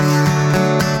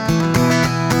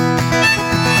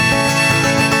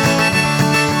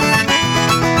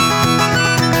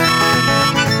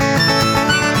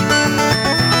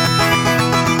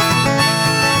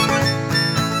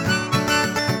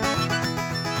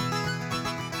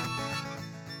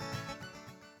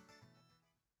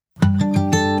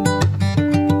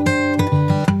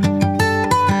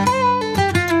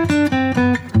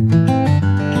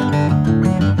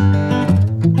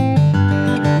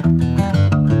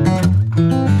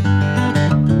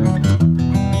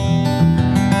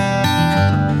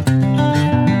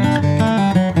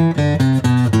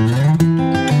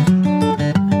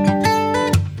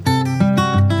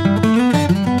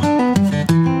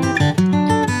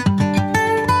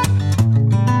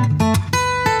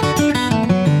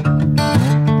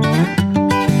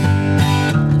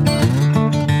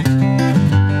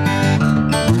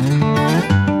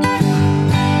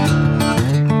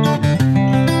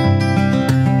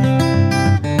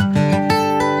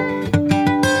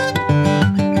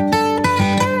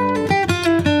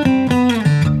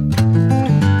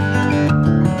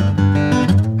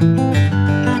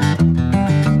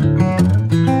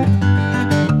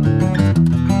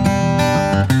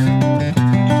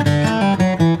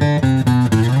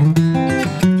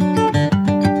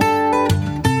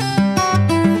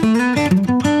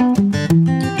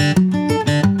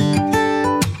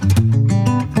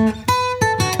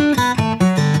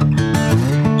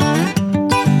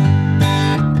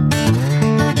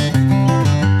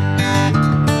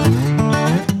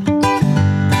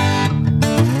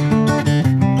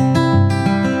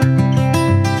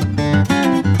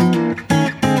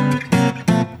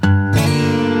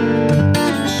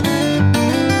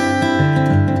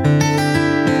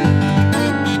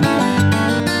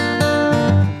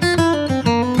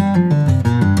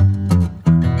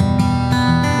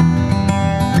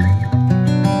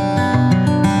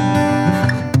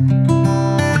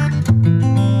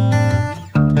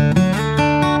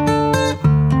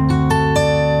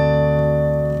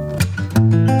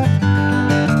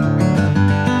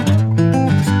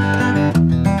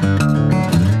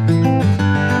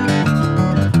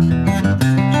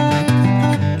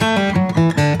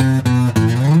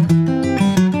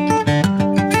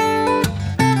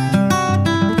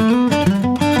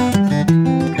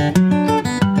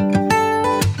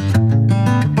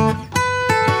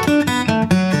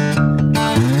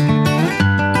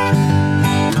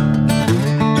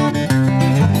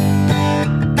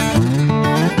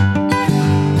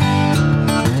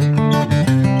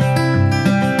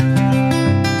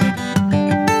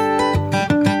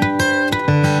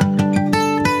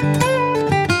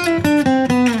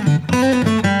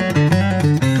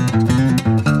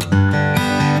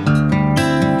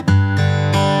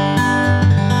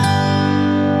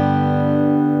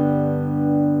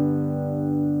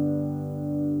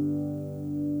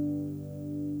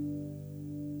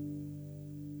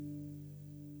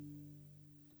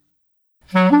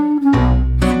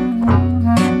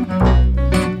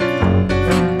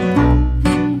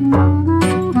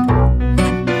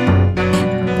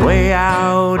 Way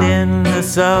out in the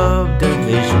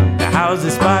subdivision, the house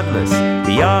is spotless,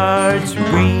 the yard's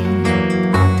green.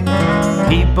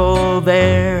 People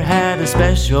there had a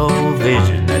special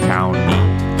vision, the town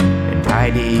neat and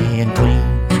tidy and clean.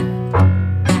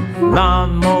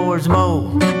 Lawnmowers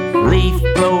mow, leaf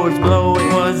blowers blow,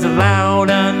 it was a loud,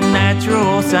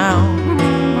 unnatural sound.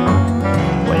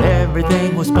 When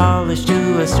everything was polished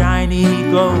to a shiny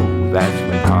glow, that's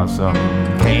when Possum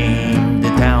came to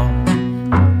town.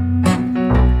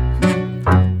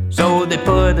 So they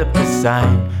put up a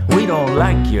sign, we don't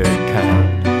like your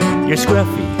kind. You're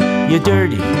scruffy, you're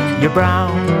dirty, you're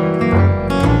brown.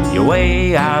 You're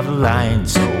way out of line,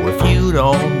 so if you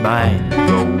don't mind,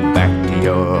 go back to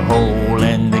your hole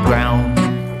in the ground.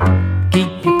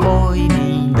 Keep your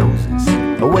pointy noses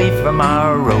away from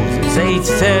our roses, they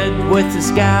said with a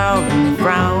scowl and a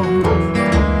frown.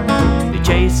 They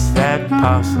chased that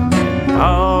possum, and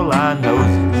all I know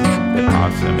is that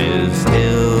possum is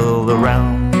still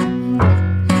around.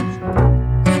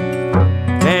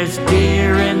 There's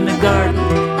deer in the garden,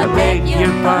 I beg you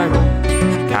park,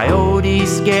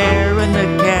 coyotes scaring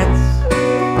the cats.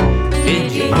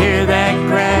 Did you hear that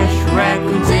crash?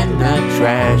 Raccoons in the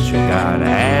trash. I got an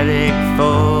attic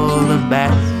full of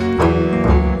bats.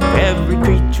 Every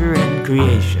creature in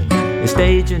creation is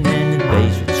staging an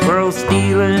invasion. Squirrels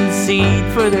stealing seed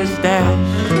for their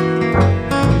stash.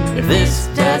 If this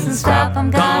doesn't stop,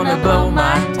 I'm gonna blow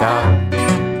my top.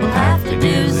 We'll have to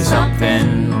do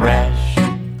something rash.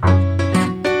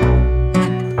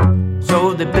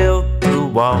 So they built the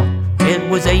wall. It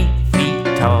was 8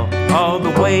 feet tall, all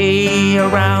the way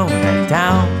around that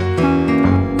town.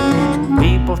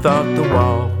 People thought the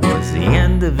wall was the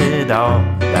end of it all.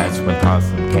 That's when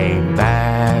Possum came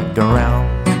back around.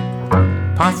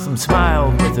 Possum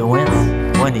smiled with a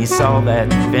wince when he saw that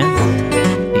fence.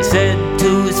 He said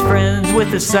to his friends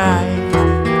with a sigh,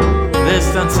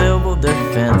 this uncivil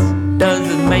defense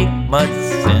doesn't make much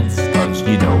sense, 'cause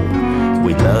you know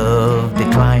we love to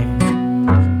climb.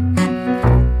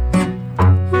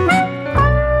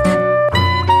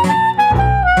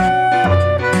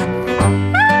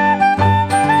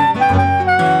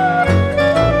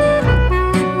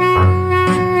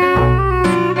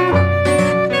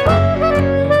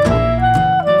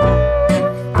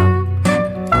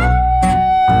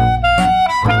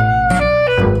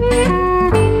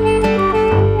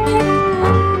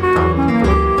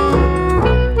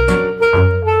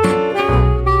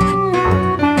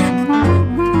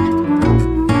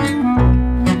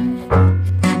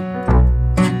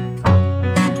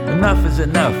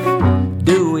 Enough.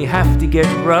 Do we have to get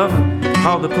rough?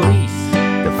 Call the police,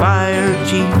 the fire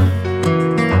chief.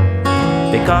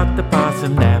 They caught the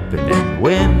possum napping, and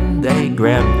when they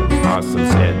grabbed him, Possum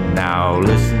said, now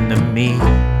listen to me.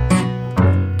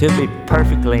 To be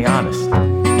perfectly honest,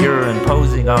 you're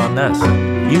imposing on us.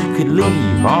 You could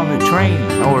leave on a train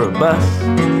or a bus.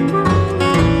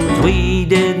 We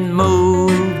didn't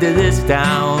move to this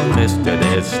town, Mr.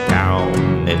 This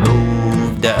town, it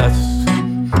moved to us.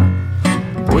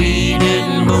 We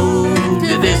didn't move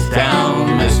to this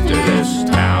town, Mr. This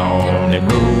town, it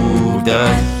moved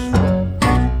us.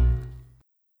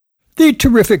 The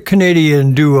terrific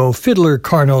Canadian duo fiddler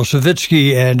Carnel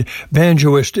Savitsky and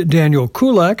banjoist Daniel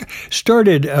Kulak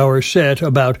started our set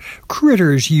about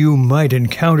critters you might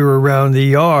encounter around the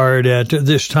yard at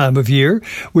this time of year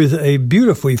with a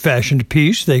beautifully fashioned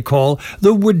piece they call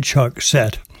the Woodchuck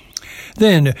Set.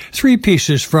 Then, 3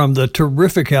 pieces from the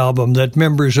terrific album that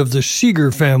members of the Seeger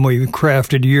family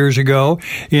crafted years ago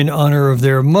in honor of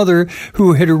their mother,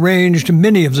 who had arranged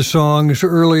many of the songs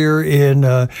earlier in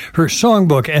her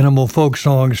songbook, Animal Folk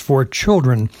Songs for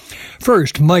Children.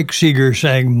 First, Mike Seeger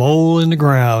sang Mole in the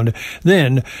Ground.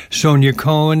 Then, Sonia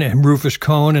Cohen and Rufus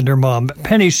Cohen and their mom,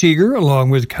 Penny Seeger,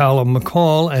 along with Callum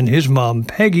McCall and his mom,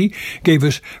 Peggy, gave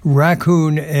us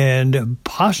Raccoon and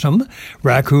Possum.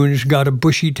 Raccoon's got a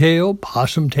bushy tail.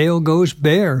 Possum tail goes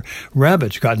bare.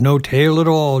 Rabbit's got no tail at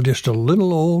all, just a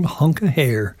little old hunk of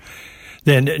hair.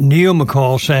 Then Neil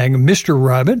McCall sang Mr.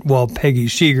 Rabbit, while Peggy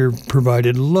Seeger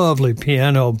provided lovely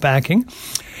piano backing.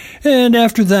 And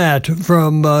after that,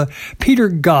 from Peter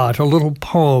Gott, a little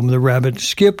poem, The Rabbit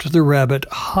Skipped, the Rabbit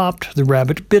Hopped, the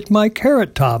Rabbit Bit My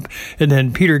Carrot Top. And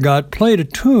then Peter Gott played a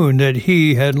tune that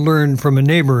he had learned from a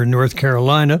neighbor in North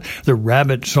Carolina, the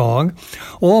Rabbit Song,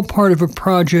 all part of a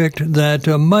project that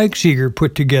Mike Seeger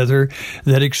put together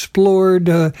that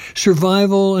explored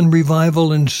survival and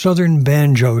revival in Southern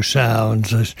banjo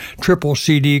sounds, a triple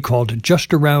CD called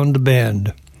Just Around the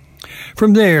Bend.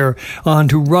 From there, on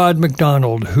to Rod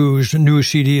McDonald, whose new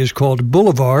CD is called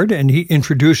Boulevard, and he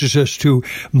introduces us to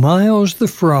Miles the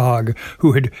Frog,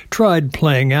 who had tried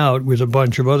playing out with a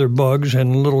bunch of other bugs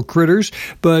and little critters,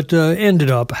 but ended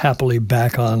up happily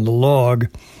back on the log.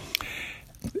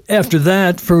 After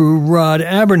that, for Rod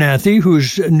Abernathy,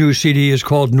 whose new CD is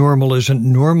called Normal Isn't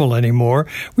Normal Anymore,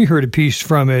 we heard a piece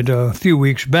from it a few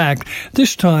weeks back.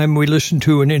 This time we listened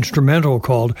to an instrumental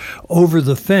called Over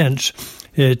the Fence.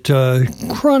 It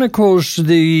chronicles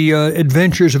the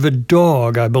adventures of a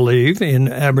dog, I believe, in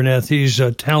Abernathy's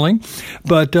telling,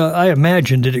 but I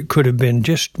imagined that it could have been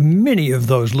just many of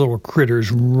those little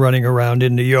critters running around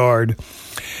in the yard.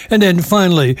 And then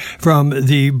finally, from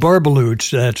the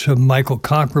Barbaloots, that's Michael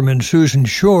Cockrum and Susan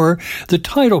Shore, the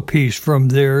title piece from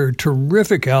their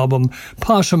terrific album,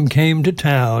 Possum Came to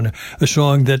Town, a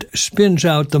song that spins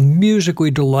out the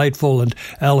musically delightful and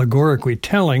allegorically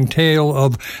telling tale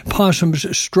of Possum's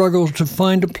struggles to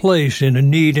find a place in a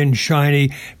neat and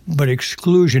shiny but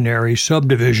exclusionary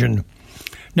subdivision.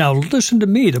 Now listen to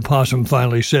me, the possum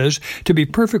finally says. To be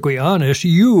perfectly honest,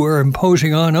 you are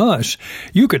imposing on us.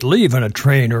 You could leave on a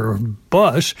train or a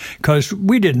bus, 'cause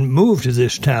we didn't move to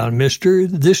this town, mister.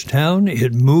 This town,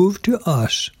 it moved to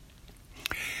us.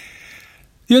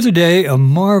 The other day, a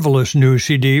marvelous new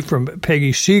CD from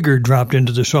Peggy Seeger dropped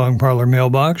into the Song Parlor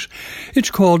mailbox. It's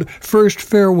called First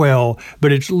Farewell,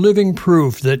 but it's living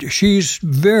proof that she's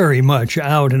very much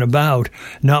out and about,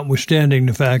 notwithstanding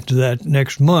the fact that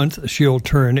next month she'll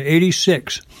turn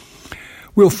 86.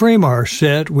 We'll frame our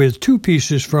set with two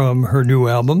pieces from her new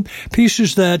album,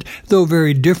 pieces that, though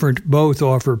very different, both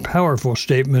offer powerful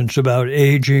statements about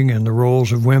aging and the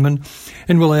roles of women,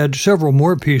 and we'll add several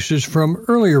more pieces from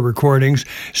earlier recordings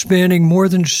spanning more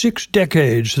than 6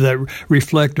 decades that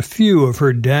reflect a few of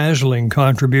her dazzling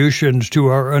contributions to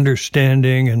our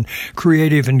understanding and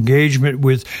creative engagement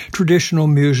with traditional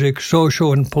music,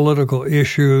 social and political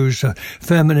issues,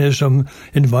 feminism,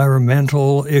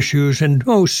 environmental issues, and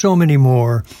so many more.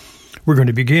 We're going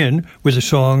to begin with a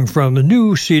song from the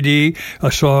new CD,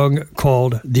 a song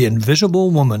called The Invisible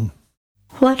Woman.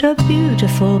 What a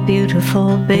beautiful,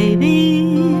 beautiful baby,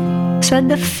 said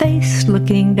the face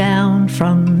looking down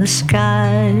from the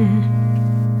sky.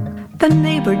 The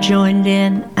neighbor joined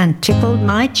in and tickled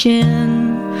my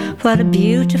chin. What a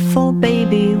beautiful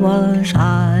baby was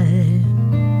I.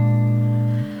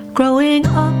 Growing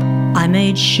up, I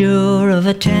made sure of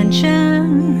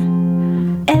attention.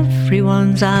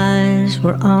 Everyone's eyes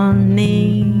were on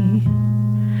me.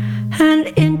 And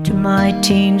into my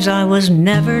teens I was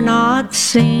never not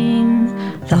seen.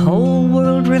 The whole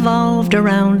world revolved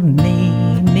around me,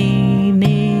 me,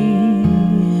 me.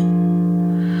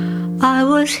 I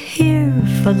was here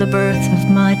for the birth of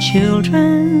my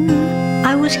children.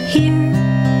 I was here,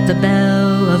 the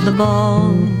belle of the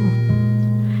ball.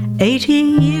 80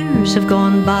 years have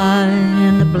gone by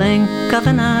in the blink of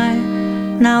an eye.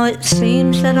 Now it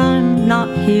seems that I'm not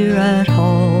here at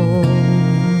all.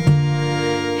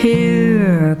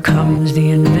 Here comes the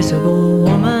invisible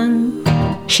woman.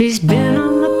 She's been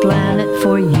on the planet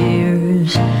for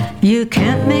years. You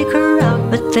can't make her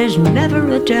out, but there's never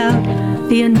a doubt.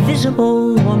 The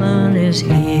invisible woman is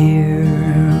here.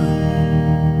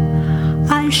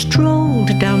 I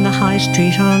strolled down the high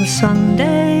street on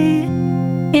Sunday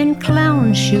in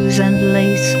clown shoes and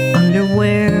lace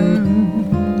underwear.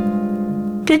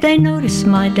 Did they notice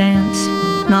my dance?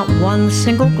 Not one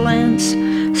single glance,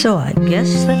 so I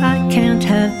guess that I can't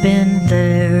have been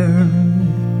there.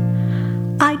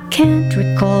 I can't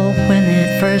recall when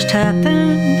it first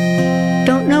happened.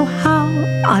 Don't know how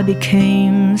I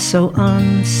became so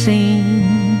unseen.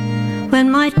 When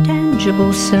my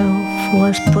tangible self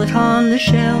was put on the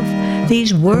shelf,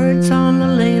 these words on the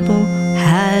label,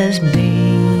 has been.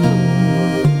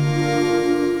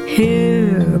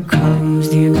 Here comes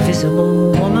the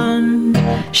invisible woman.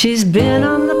 She's been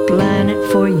on the planet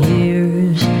for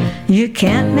years. You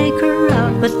can't make her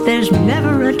out, but there's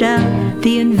never a doubt.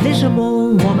 The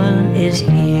invisible woman is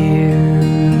here.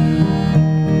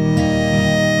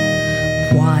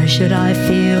 Why should I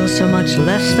feel so much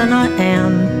less than I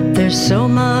am? There's so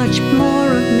much more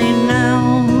of me now.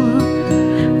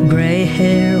 Gray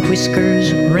hair,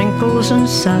 whiskers, wrinkles and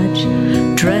such,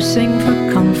 dressing for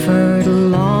comfort,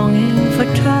 longing for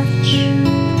touch.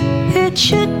 It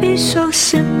should be so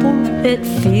simple, it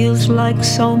feels like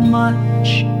so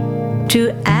much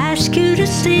to ask you to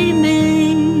see me.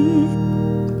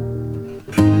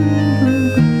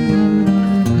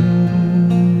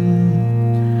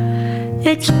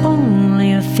 It's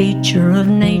only a feature of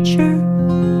nature.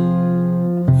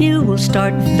 You will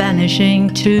start vanishing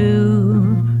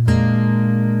too.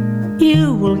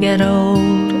 You will get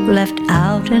old, left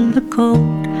out in the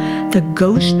cold. The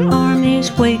ghost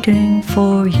army's waiting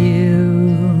for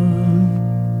you.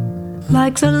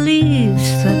 Like the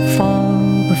leaves that fall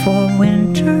before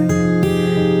winter,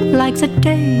 like the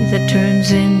day that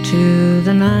turns into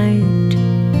the night.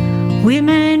 We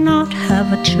may not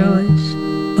have a choice,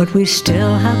 but we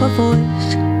still have a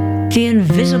voice. The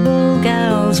invisible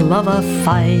gals love a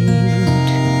fight.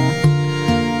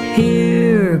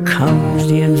 Here comes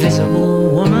the invisible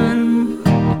woman.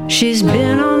 She's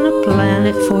been on the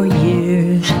planet for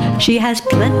years. She has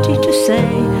plenty to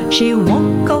say. She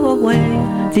won't go away.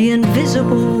 The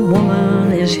invisible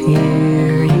woman is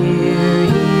here, here,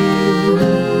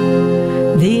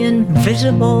 here. The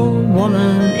invisible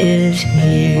woman is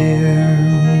here.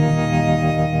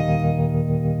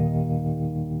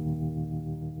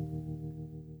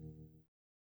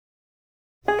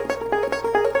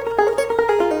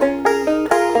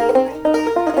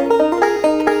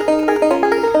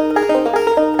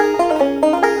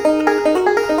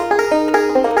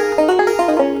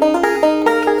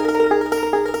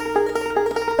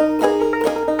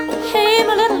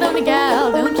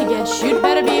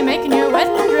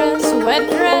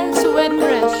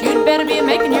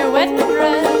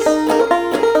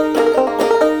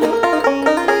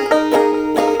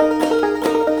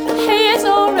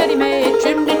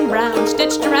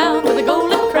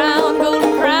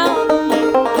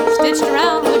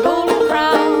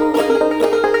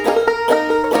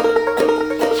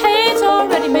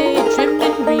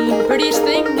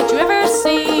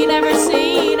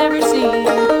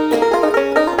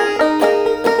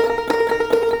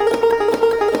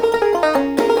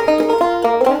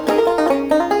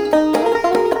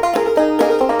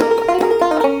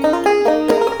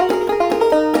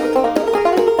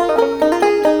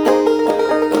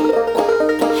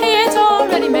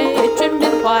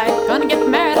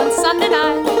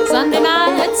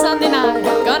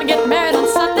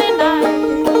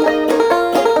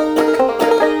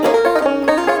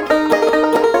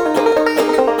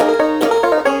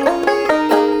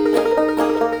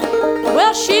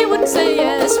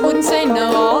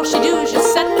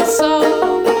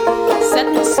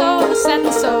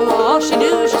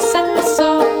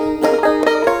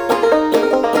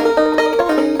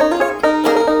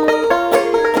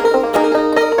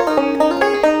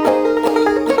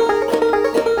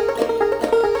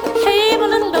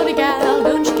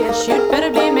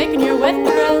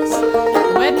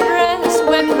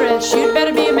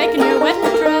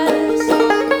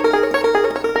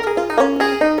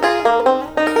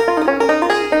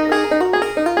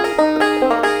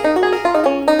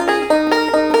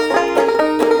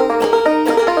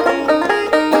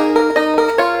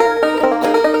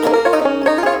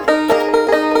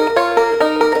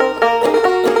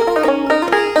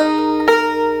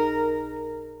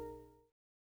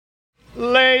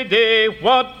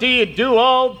 what do you do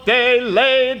all day,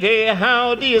 lady?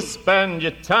 How do you spend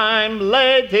your time,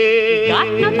 lady? Got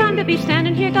no time to be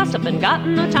standing here gossiping, got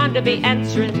no time to be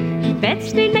answering.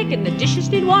 Beds need making, the dishes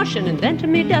need washing, and then to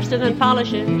me dusting and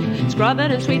polishing,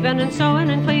 scrubbing and sweeping and sewing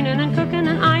and cleaning and cooking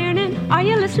and ironing. Are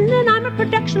you listening? I'm a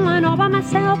production line all by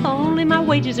myself, only my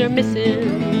wages are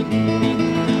missing.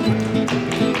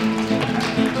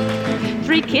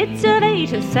 3 kids of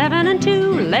 8 and 7 and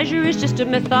 2. Leisure is just a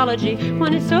mythology.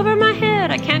 When it's over my head,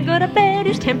 I can't go to bed.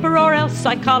 It's temper or else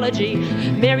psychology.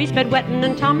 Mary's bedwetting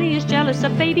and Tommy is jealous. A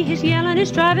baby he's yelling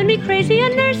is driving me crazy. A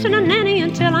nurse and a nanny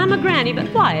until I'm a granny.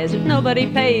 But why is it nobody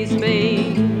pays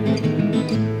me?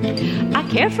 I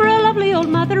care for a lovely old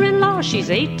mother-in-law. She's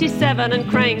 87 and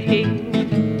cranky.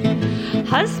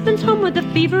 Husband's home with a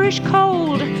feverish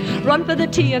cold. Run for the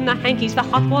tea and the hankies, the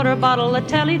hot water bottle, the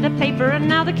telly, the paper, and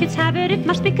now the kids have it. It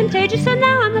must be contagious, and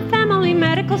now I'm the family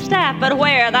medical staff. But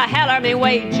where the hell are my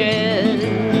wages?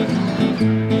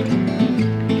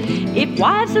 If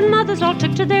wives and mothers all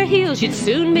took to their heels, you'd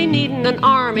soon be needing an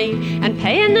army and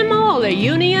paying them all their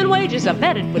union wages. I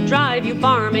bet it would drive you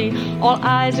barmy. All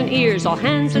eyes and ears, all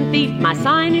hands and feet. My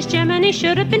sign is Gemini,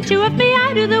 should have been 2 of me.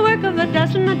 I do the work of a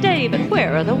dozen a day, but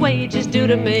where are the wages due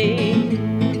to me?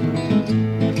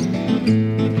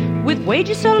 With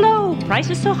wages so low,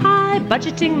 prices so high,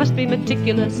 budgeting must be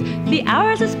meticulous. The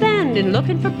hours I spend in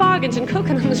looking for bargains and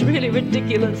cooking them is really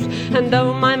ridiculous. And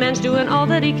though my man's doing all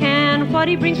that he can, what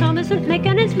he brings home isn't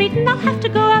making ends meet, and I'll have to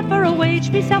go out for a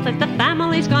wage myself if the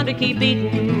family's going to keep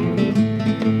eating.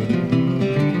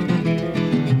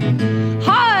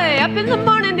 Up in the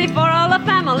morning before all the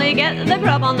family get the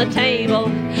grub on the table.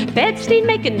 Beds need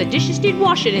making, the dishes need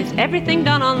washing. It's everything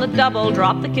done on the double.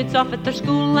 Drop the kids off at their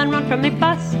school and run from me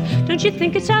bus. Don't you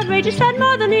think it's outrageous? I'd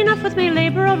more than enough with me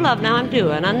labor of love. Now I'm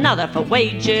doing another for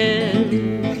wages.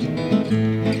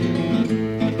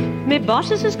 Me boss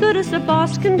is as good as a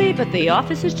boss can be, but the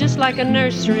office is just like a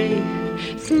nursery.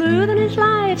 Smoothing his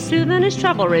life, soothing his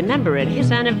trouble, remembering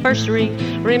his anniversary,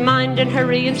 reminding,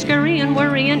 hurry and scurry and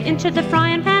worrying, into the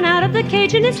frying pan, out of the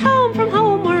cage, and it's home from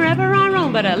home wherever I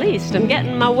roam. But at least I'm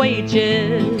getting my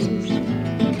wages.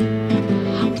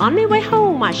 On my way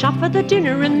home, I shop for the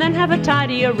dinner and then have a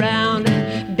tidy around.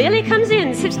 Billy comes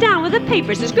in, sits down with the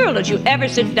papers, says, girl, don't you ever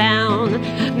sit down.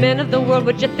 Men of the world,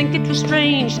 would you think it was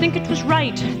strange, think it was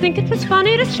right, think it was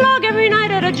funny to slog every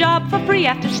night at a job for free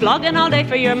after slogging all day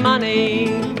for your money?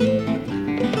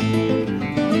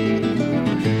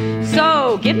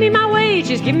 So give me my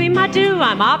wages, give me my due,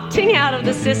 I'm opting out of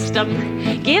the system.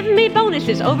 Give me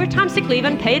bonuses, overtime, sick leave,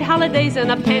 and paid holidays and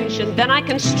a pension. Then I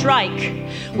can strike,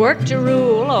 work to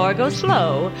rule or go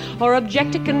slow, or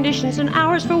object to conditions and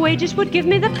hours for wages would give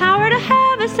me the power to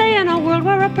have a say in a world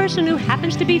where a person who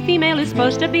happens to be female is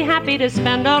supposed to be happy to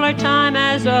spend all her time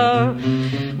as a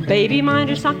baby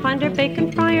minder, sock finder,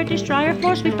 bacon fryer, dish dryer,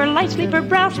 floor sweeper, light sleeper,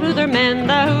 brow smoother,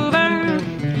 mender, hoover,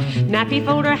 nappy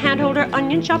folder, hand holder,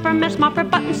 onion chopper, mess mopper,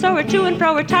 button sewer, to and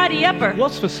fro, or tidy upper.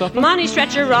 What's for supper? Money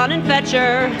stretcher, run and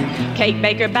fetcher, cake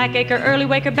baker, back acher, early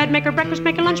waker, bed maker, breakfast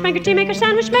maker, lunch maker, tea maker,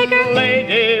 sandwich maker.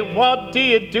 Lady, what do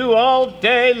you do all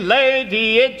day,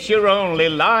 lady? It's your only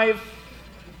life.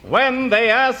 When they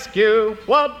ask you,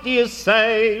 what do you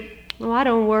say? Oh, I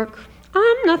don't work.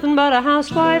 I'm nothing but a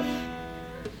housewife.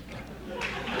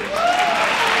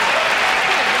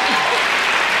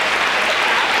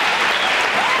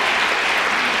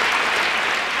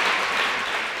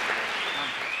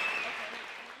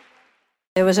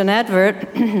 There was an advert,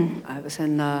 I was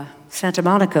in Santa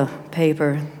Monica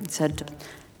paper, it said,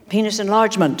 penis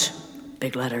enlargement,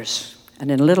 big letters.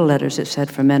 And in little letters it said,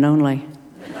 for men only.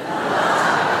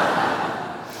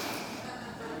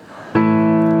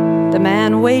 The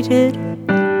man waited,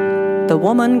 the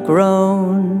woman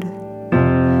groaned.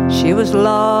 She was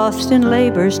lost in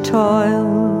labor's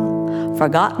toil,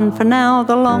 forgotten for now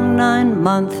the long 9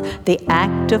 months, the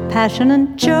act of passion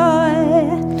and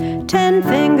joy. 10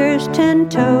 fingers, 10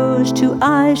 toes, 2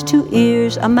 eyes, 2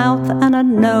 ears, a mouth and a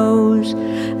nose,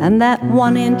 and that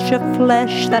 1 inch of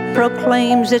flesh that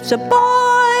proclaims it's a boy.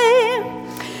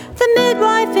 The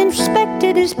midwife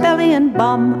inspected his belly and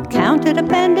bum, counted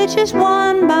appendages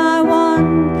 1 by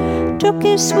 1, took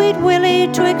his sweet willy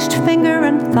twixt finger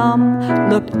and thumb,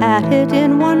 looked at it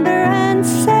in wonder and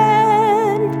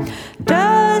said,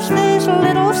 does this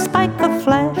little spike of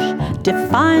flesh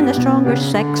define the stronger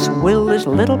sex? Will this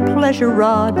little pleasure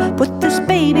rod put this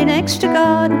baby next to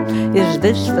God? Is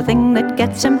this the thing that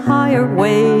gets him higher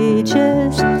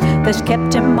wages, that's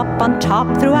kept him up on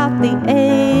top throughout the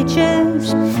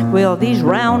ages? Will these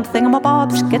round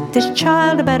thingamabobs get this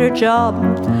child a better job?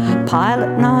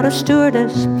 Pilot, not a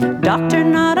stewardess, doctor,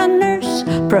 not a nurse,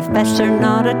 Professor,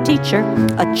 not a teacher,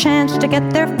 a chance to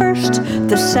get there first.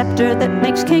 The scepter that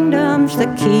makes kingdoms, the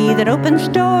key that opens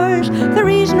doors. The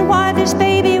reason why this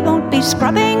baby won't be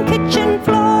scrubbing kitchen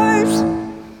floors.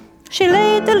 She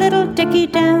laid the little Dickie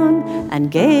down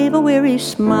and gave a weary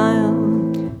smile.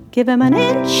 Give him an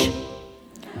inch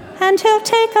and he'll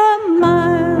take a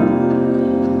mile.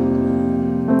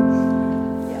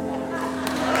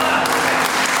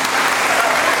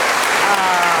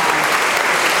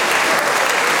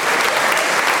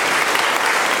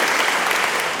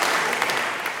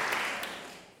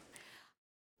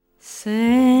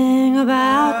 Sing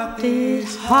about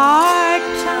these hard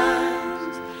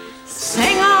times.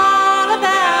 Sing all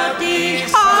about these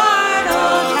hard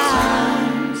old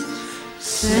times.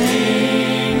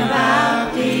 Sing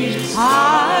about these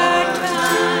hard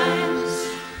times.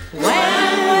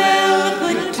 When will the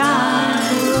good times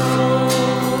roll?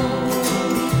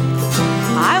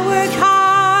 I worked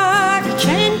hard to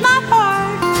change my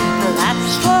part.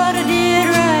 That's what I did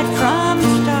right from the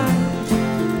start.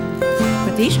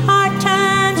 But these hard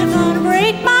times are gonna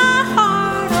break my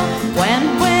heart. When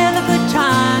will the good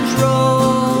times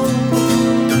roll?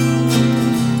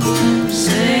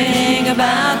 Sing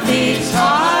about these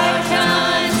hard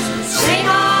times. Sing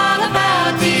all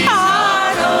about these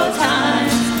hard old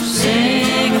times.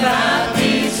 Sing about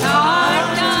these hard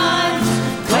times.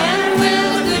 When will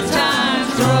the good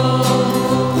times roll?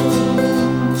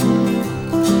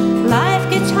 Life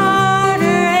gets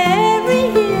harder every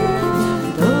year.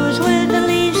 Those with the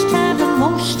least have the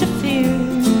most to fear.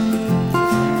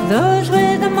 Those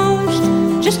with the most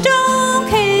just don't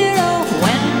care. Oh,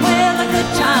 when will the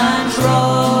good times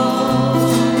roll?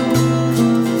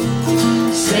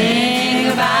 Sing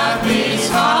about these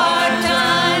hard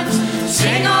times.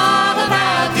 Sing all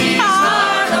about these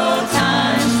hard old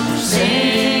times.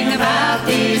 Sing about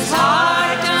these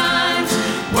hard times.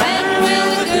 When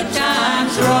will the good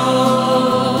times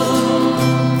roll?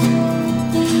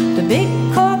 The big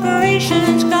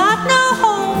corporations got no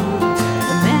home.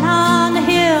 The men on the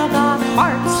hill got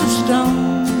hearts of stone.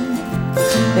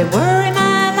 They worry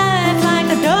my life like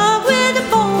a dog with a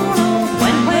bone. Oh,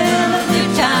 when will the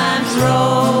good times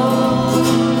roll?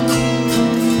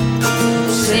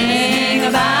 Sing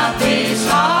about these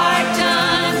hard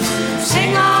times.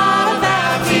 Sing all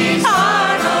about these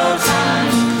hard old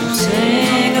times.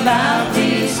 Sing about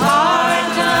these hard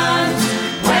times.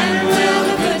 When will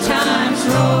the good times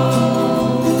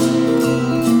roll?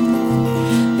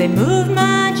 They moved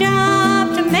my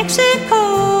job to Mexico,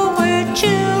 where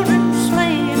children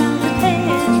slayed on their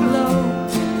heads low.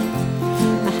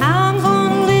 How I'm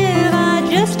gonna live, I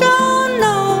just don't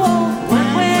know. When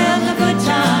will the good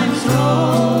times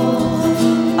roll?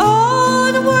 Oh,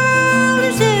 the world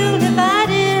is ill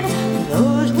divided.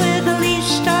 Those with the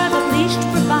least are the least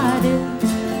provided.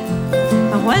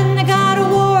 And when they got a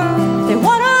war, they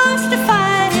want us to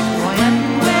fight it. When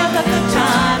will the good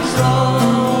times roll?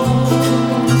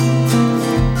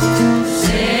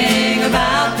 Sing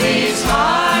about these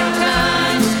hard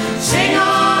times. Sing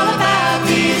all about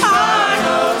these hard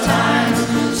old times.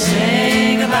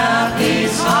 Sing about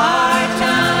these hard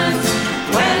times.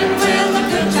 When will the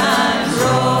good times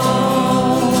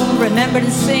roll? Remember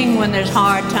to sing when there's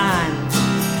hard times.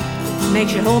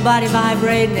 Makes your whole body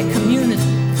vibrate and it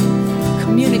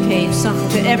communicates something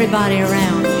to everybody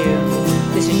around you.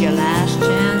 This is your last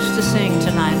chance to sing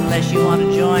tonight, unless you want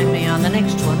to join me on the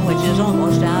next one, which is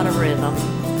almost out of rhythm.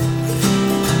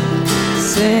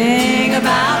 Sing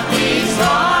about these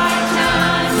hard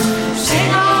times.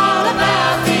 Sing all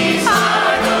about these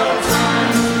hard old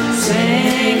times.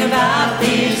 Sing about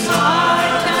these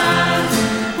hard times.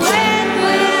 When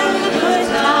will the good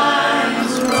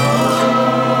times roll?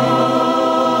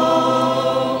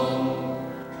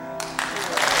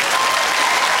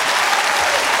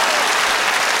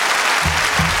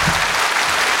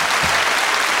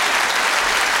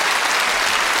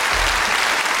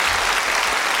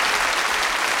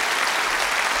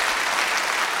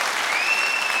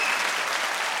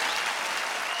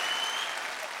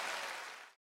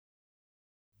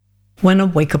 When I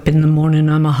wake up in the morning,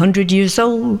 I'm 100 years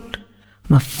old.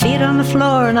 My feet on the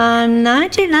floor and I'm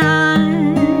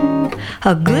 99.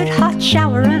 A good hot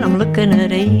shower and I'm looking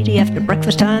at 80. After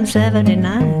breakfast I'm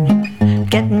 79.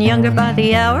 Getting younger by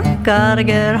the hour, gotta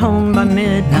get home by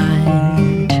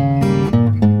midnight.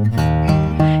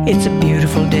 It's a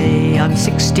beautiful day, I'm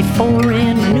 64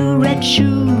 in my new red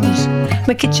shoes.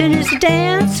 My kitchen is a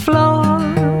dance floor.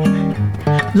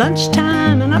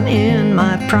 Lunchtime and I'm in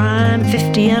my prime,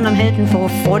 50 and I'm heading for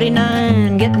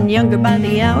 49. Getting younger by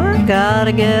the hour,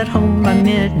 gotta get home by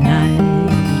midnight.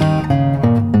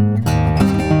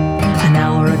 An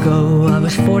hour ago I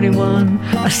was 41.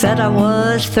 I said I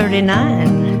was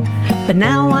 39. But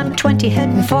now I'm 20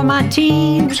 heading for my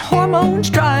teens. Hormones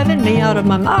driving me out of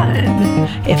my mind.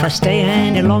 If I stay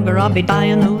any longer I'll be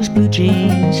buying those blue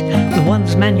jeans, the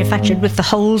ones manufactured with the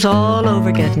holes all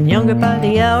over. Getting younger by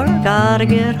the hour, gotta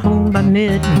get home by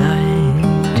midnight.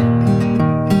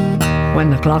 When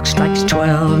the clock strikes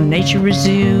 12, nature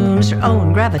resumes her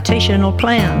own gravitational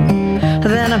plan.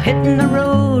 Then I'm hitting the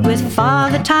road with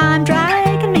Father Time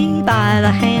dragging me by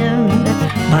the hand.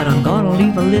 But I'm gonna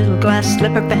leave a little glass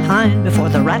slipper behind before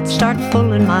the rats start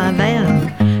pulling my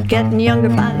van. Getting younger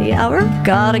by the hour,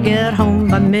 gotta get home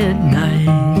by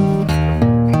midnight.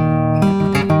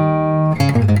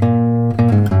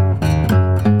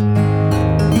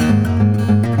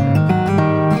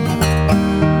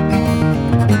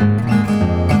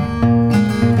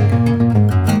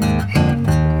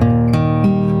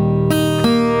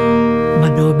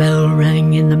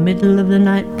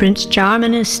 Prince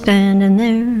Charming is standing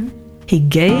there. He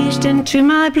gazed into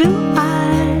my blue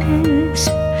eyes.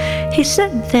 He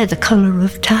said they're the color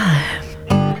of time.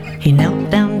 He knelt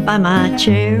down by my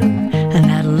chair, and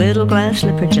that little glass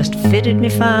slipper just fitted me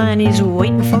fine. He's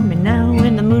waiting for me now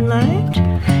in the moonlight.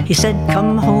 He said,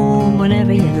 come home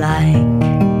whenever you like.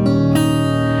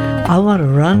 I want to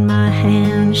run my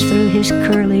hands through his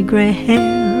curly gray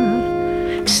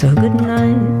hair. So good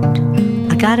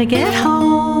night, I gotta get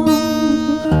home.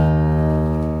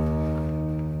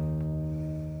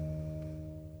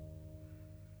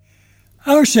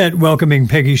 Our set welcoming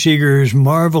Peggy Seeger's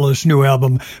marvelous new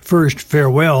album, First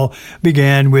Farewell,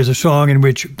 began with a song in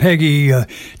which Peggy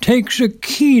takes a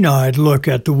keen-eyed look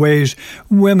at the ways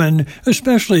women,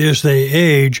 especially as they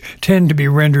age, tend to be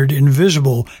rendered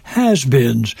invisible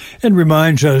has-beens, and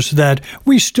reminds us that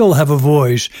we still have a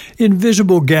voice.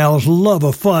 Invisible gals love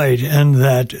a fight, and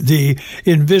that the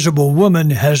invisible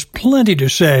woman has plenty to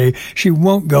say. She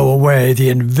won't go away. The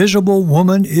invisible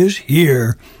woman is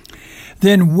here.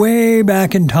 Then way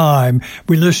back in time,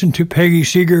 we listened to Peggy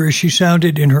Seeger as she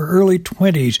sounded in her early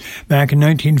 20s, back in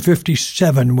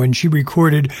 1957 when she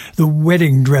recorded the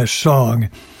Wedding Dress Song.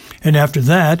 And after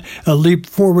that, a leap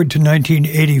forward to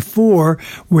 1984,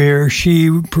 where she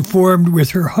performed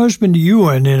with her husband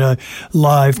Ewan in a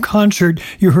live concert.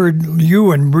 You heard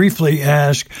Ewan briefly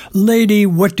ask, "Lady,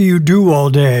 what do you do all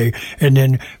day?" And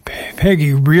then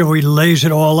Peggy really lays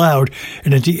it all out.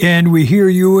 And at the end, we hear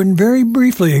Ewan very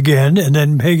briefly again, and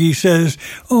then Peggy says,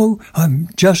 "Oh, I'm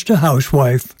just a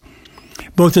housewife."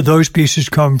 Both of those pieces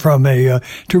come from a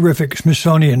terrific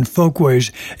Smithsonian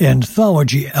Folkways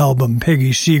anthology album,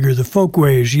 Peggy Seeger, The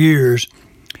Folkways Years.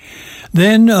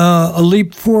 Then a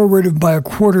leap forward by a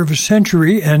quarter of a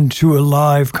century and to a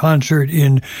live concert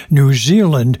in New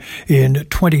Zealand in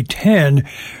 2010.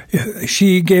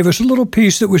 She gave us a little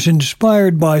piece that was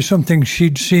inspired by something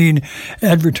she'd seen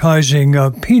advertising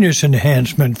penis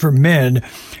enhancement for men.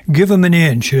 Give 'em an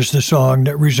Inch is the song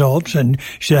that results, and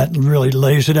that really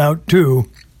lays it out too.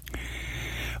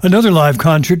 Another live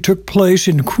concert took place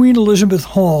in Queen Elizabeth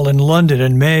Hall in London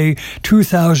in May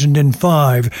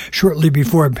 2005. Shortly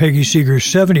before Peggy Seeger's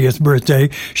 70th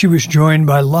birthday, she was joined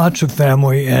by lots of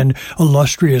family and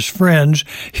illustrious friends.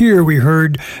 Here we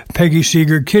heard Peggy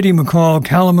Seeger, Kitty McCall,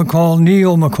 Callum McCall,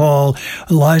 Neil McCall,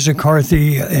 Eliza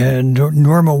Carthy, and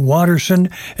Norma Watterson,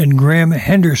 and Graham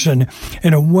Henderson,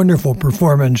 in a wonderful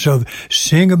performance of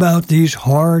Sing About These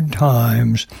Hard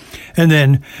Times. And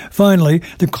then, finally,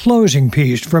 the closing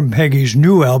piece from Peggy's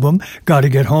new album, Gotta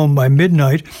Get Home by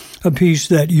Midnight, a piece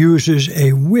that uses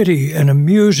a witty and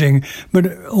amusing,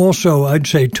 but also, I'd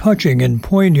say, touching and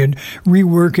poignant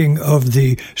reworking of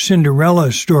the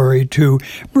Cinderella story to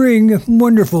bring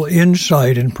wonderful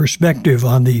insight and perspective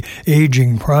on the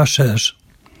aging process.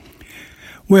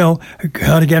 Well,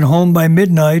 Gotta Get Home by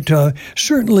Midnight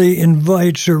certainly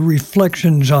invites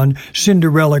reflections on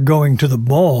Cinderella going to the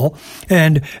ball.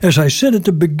 And as I said at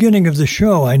the beginning of the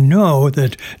show, I know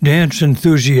that dance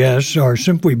enthusiasts are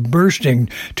simply bursting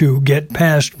to get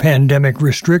past pandemic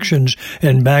restrictions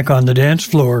and back on the dance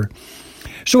floor.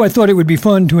 So I thought it would be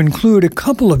fun to include a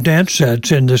couple of dance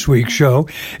sets in this week's show.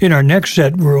 In our next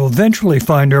set, we'll eventually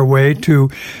find our way to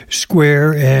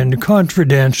square and contra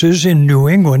dances in New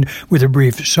England with a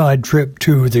brief side trip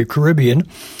to the Caribbean.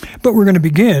 But we're going to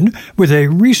begin with a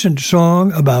recent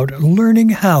song about learning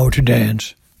how to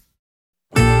dance.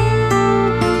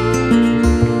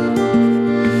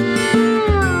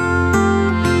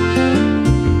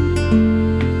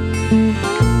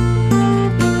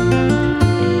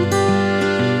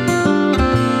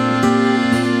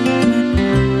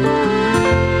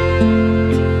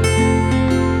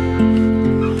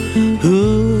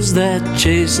 Who's that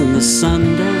chasing the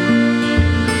sun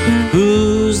down?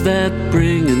 Who's Who's that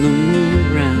bringing the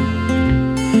moon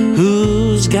round?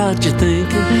 Who's got you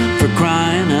thinking, for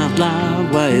crying out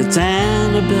loud? Why, it's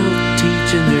Annabelle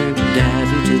teaching her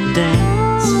daddy to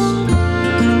dance.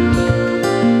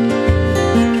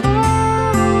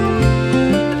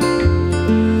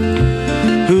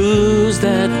 Who's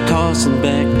that tossing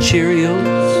back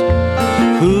Cheerios?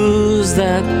 Who's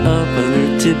that up on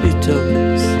her tippy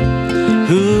toes?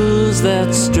 Who's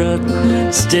that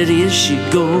strutting steady as she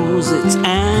goes? It's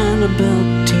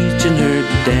Annabelle teaching her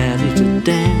daddy to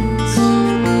dance.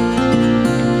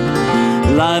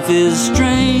 Life is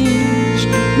strange,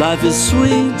 life is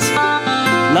sweet,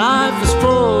 life is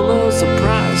full of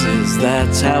surprises.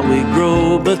 That's how we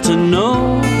grow. But to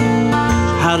know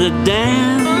how to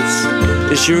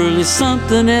dance is surely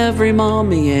something every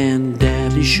mommy and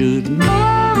daddy should know.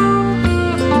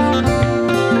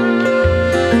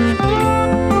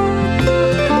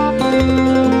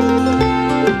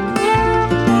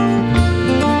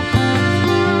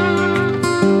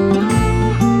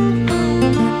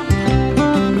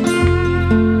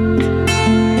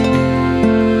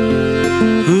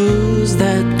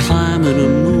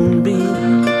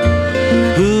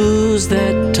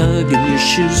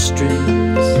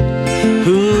 Shoestrings.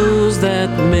 Who's that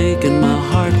making my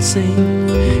heart sing?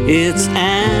 It's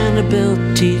Annabelle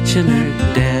teaching her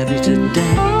daddy to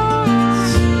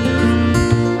dance.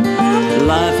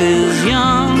 Life is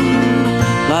young,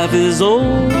 life is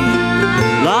old,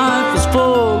 life is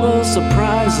full of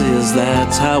surprises.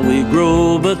 That's how we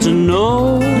grow. But to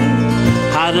know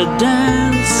how to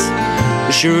dance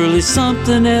is surely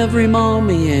something every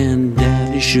mommy and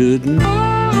daddy should know.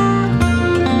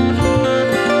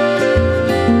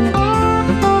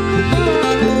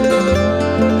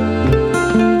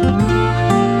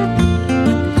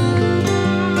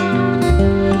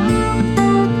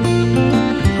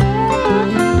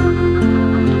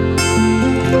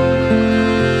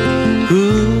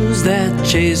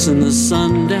 Chasing the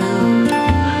sun down?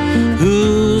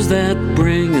 Who's that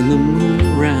bringing the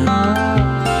moon round?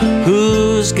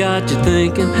 Who's got you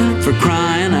thinking, for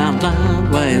crying out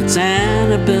loud? Why, it's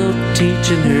Annabelle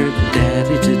teaching her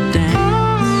daddy to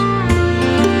dance.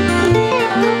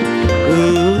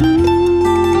 Ooh.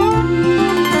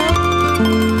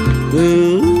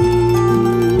 Ooh.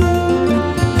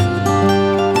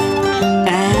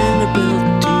 Annabelle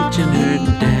teaching her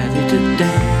daddy to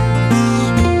dance.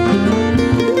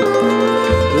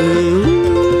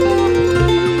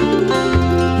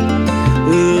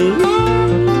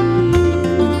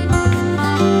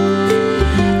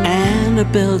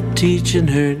 Annabelle teaching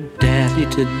her daddy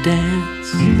to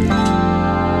dance.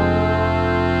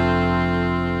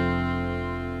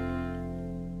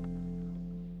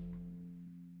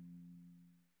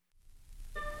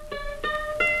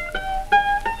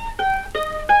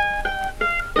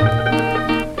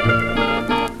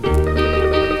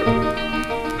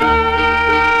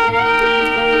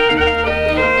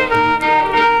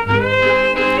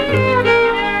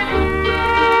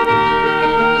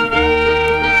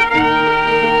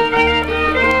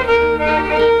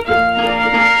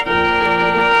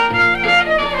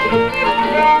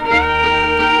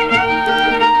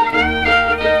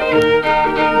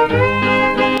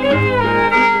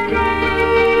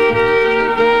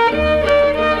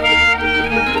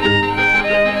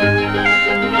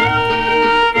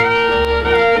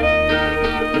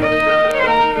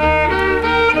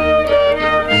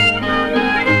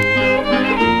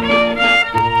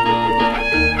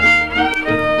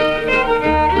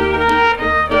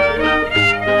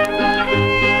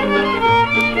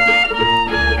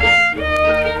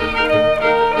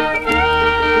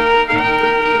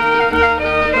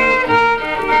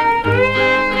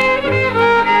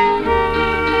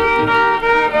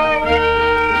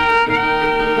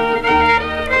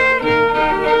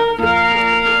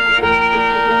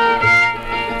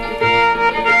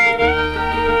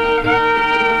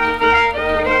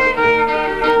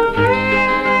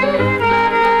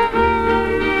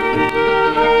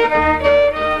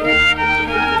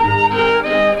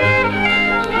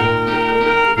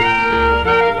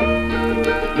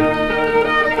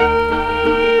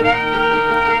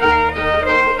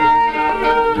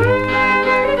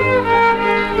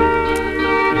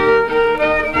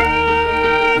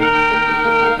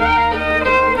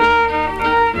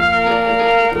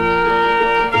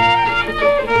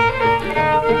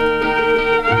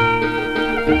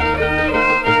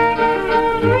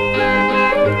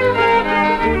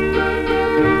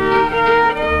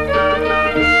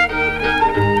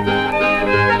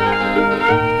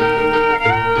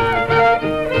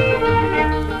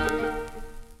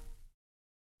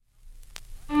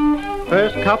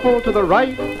 First couple to the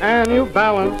right, and you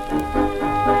balance.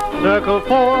 Circle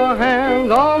 4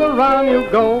 hands, all around you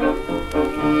go.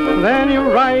 Then you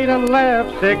right and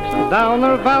left 6 down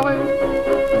the valley,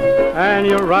 and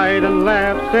you right and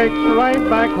left 6 right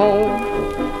back home.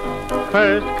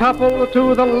 First couple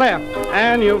to the left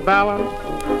and you balance.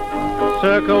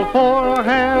 Circle 4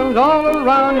 hands, all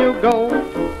around you go.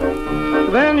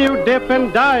 Then you dip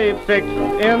and dive 6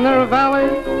 in the valley,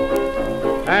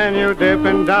 and you dip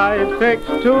and dive 6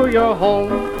 to your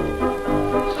home.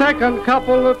 Second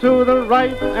couple to the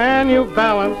right and you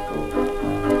balance.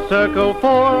 Circle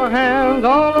 4 hands,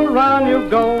 all around you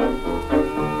go.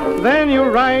 Then you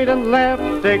right and left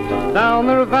 6 down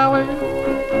the valley,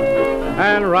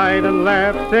 and right and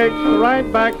left 6 right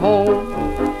back home.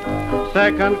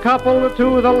 Second couple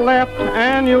to the left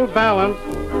and you balance.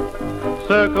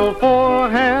 Circle 4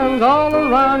 hands, all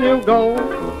around you go.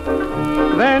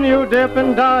 Then you dip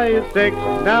and dive 6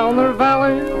 down the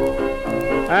valley,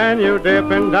 and you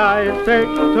dip and dive 6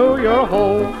 to your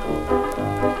home.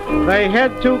 They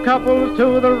head 2 couples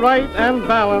to the right and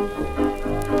balance.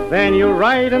 Then you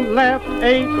right and left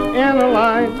 8 in a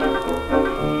line.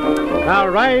 Now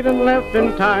right and left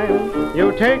in time,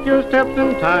 you take your steps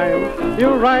in time. You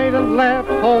right and left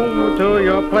home to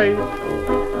your place.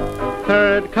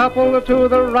 Third couple to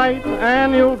the right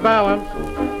and you balance.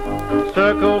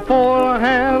 Circle 4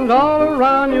 hands, all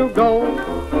around you go.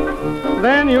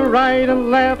 Then you right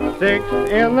and left 6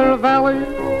 in the valley,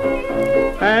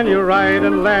 and you right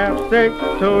and left 6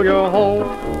 to your home.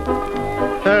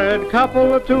 Third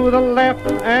couple to the left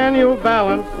and you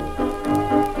balance.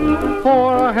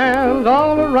 4 hands,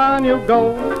 all around you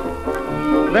go.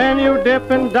 Then you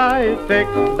dip and dive 6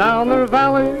 down the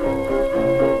valley,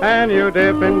 and you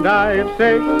dip and dive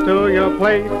 6 to your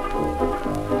place.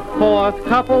 Fourth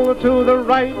couple to the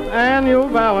right and you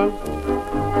balance.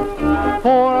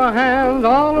 4 hands,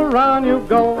 all around you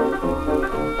go.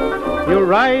 You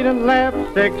right and left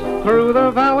 6 through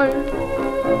the valley,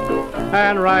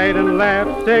 and right and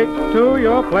left 6 to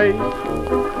your place.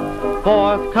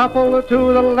 Fourth couple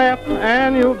to the left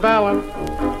and you balance.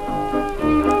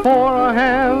 4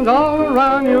 hands, all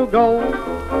around you go.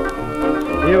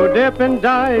 You dip and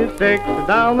dive 6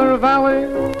 down the valley,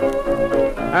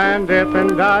 and dip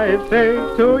and dive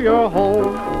 6 to your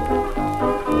home.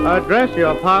 Address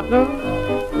your partner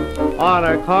on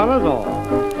a corner's all.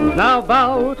 Now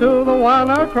bow to the one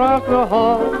across the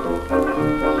hall.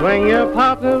 Swing your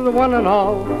partners one and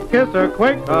all. Kiss her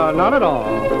quick or not at all.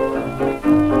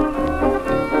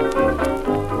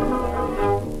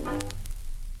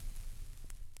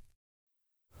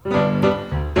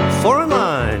 Four in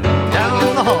line,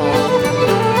 down the hall.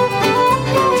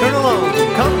 Turn alone,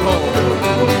 come home.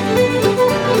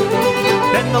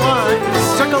 Bend the line,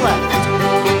 circle left.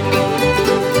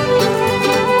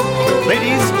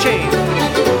 Ladies, change.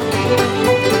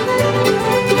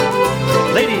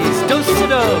 Ladies,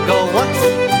 do-si-do, go once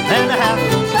and a half.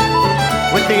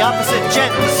 With the opposite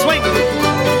gent, swing.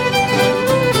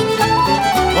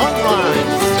 Long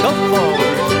lines, go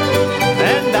forward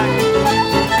and back.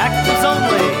 Actors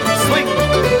only, swing.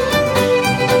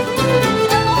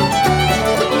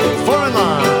 4 in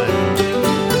line.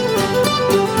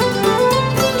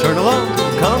 Turn alone,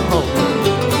 come home.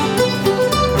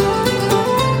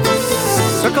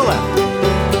 Circle left.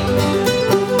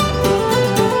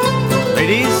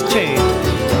 Ladies, change.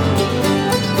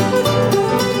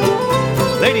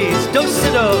 Ladies,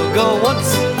 do-si-do, go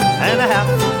once and a half.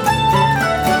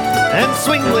 And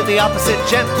swing with the opposite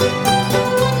gent.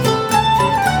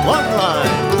 Long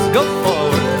lines, go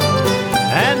forward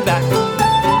and back.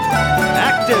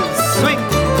 Active swing.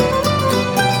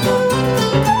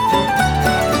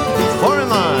 4 in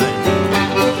line.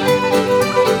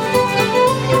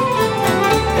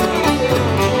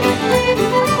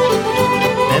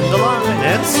 Bend the line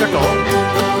and circle.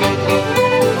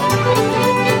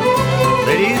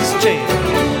 Ladies, change.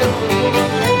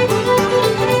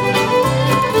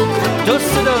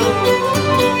 Do-si-do.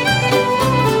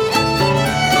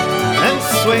 And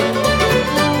swing.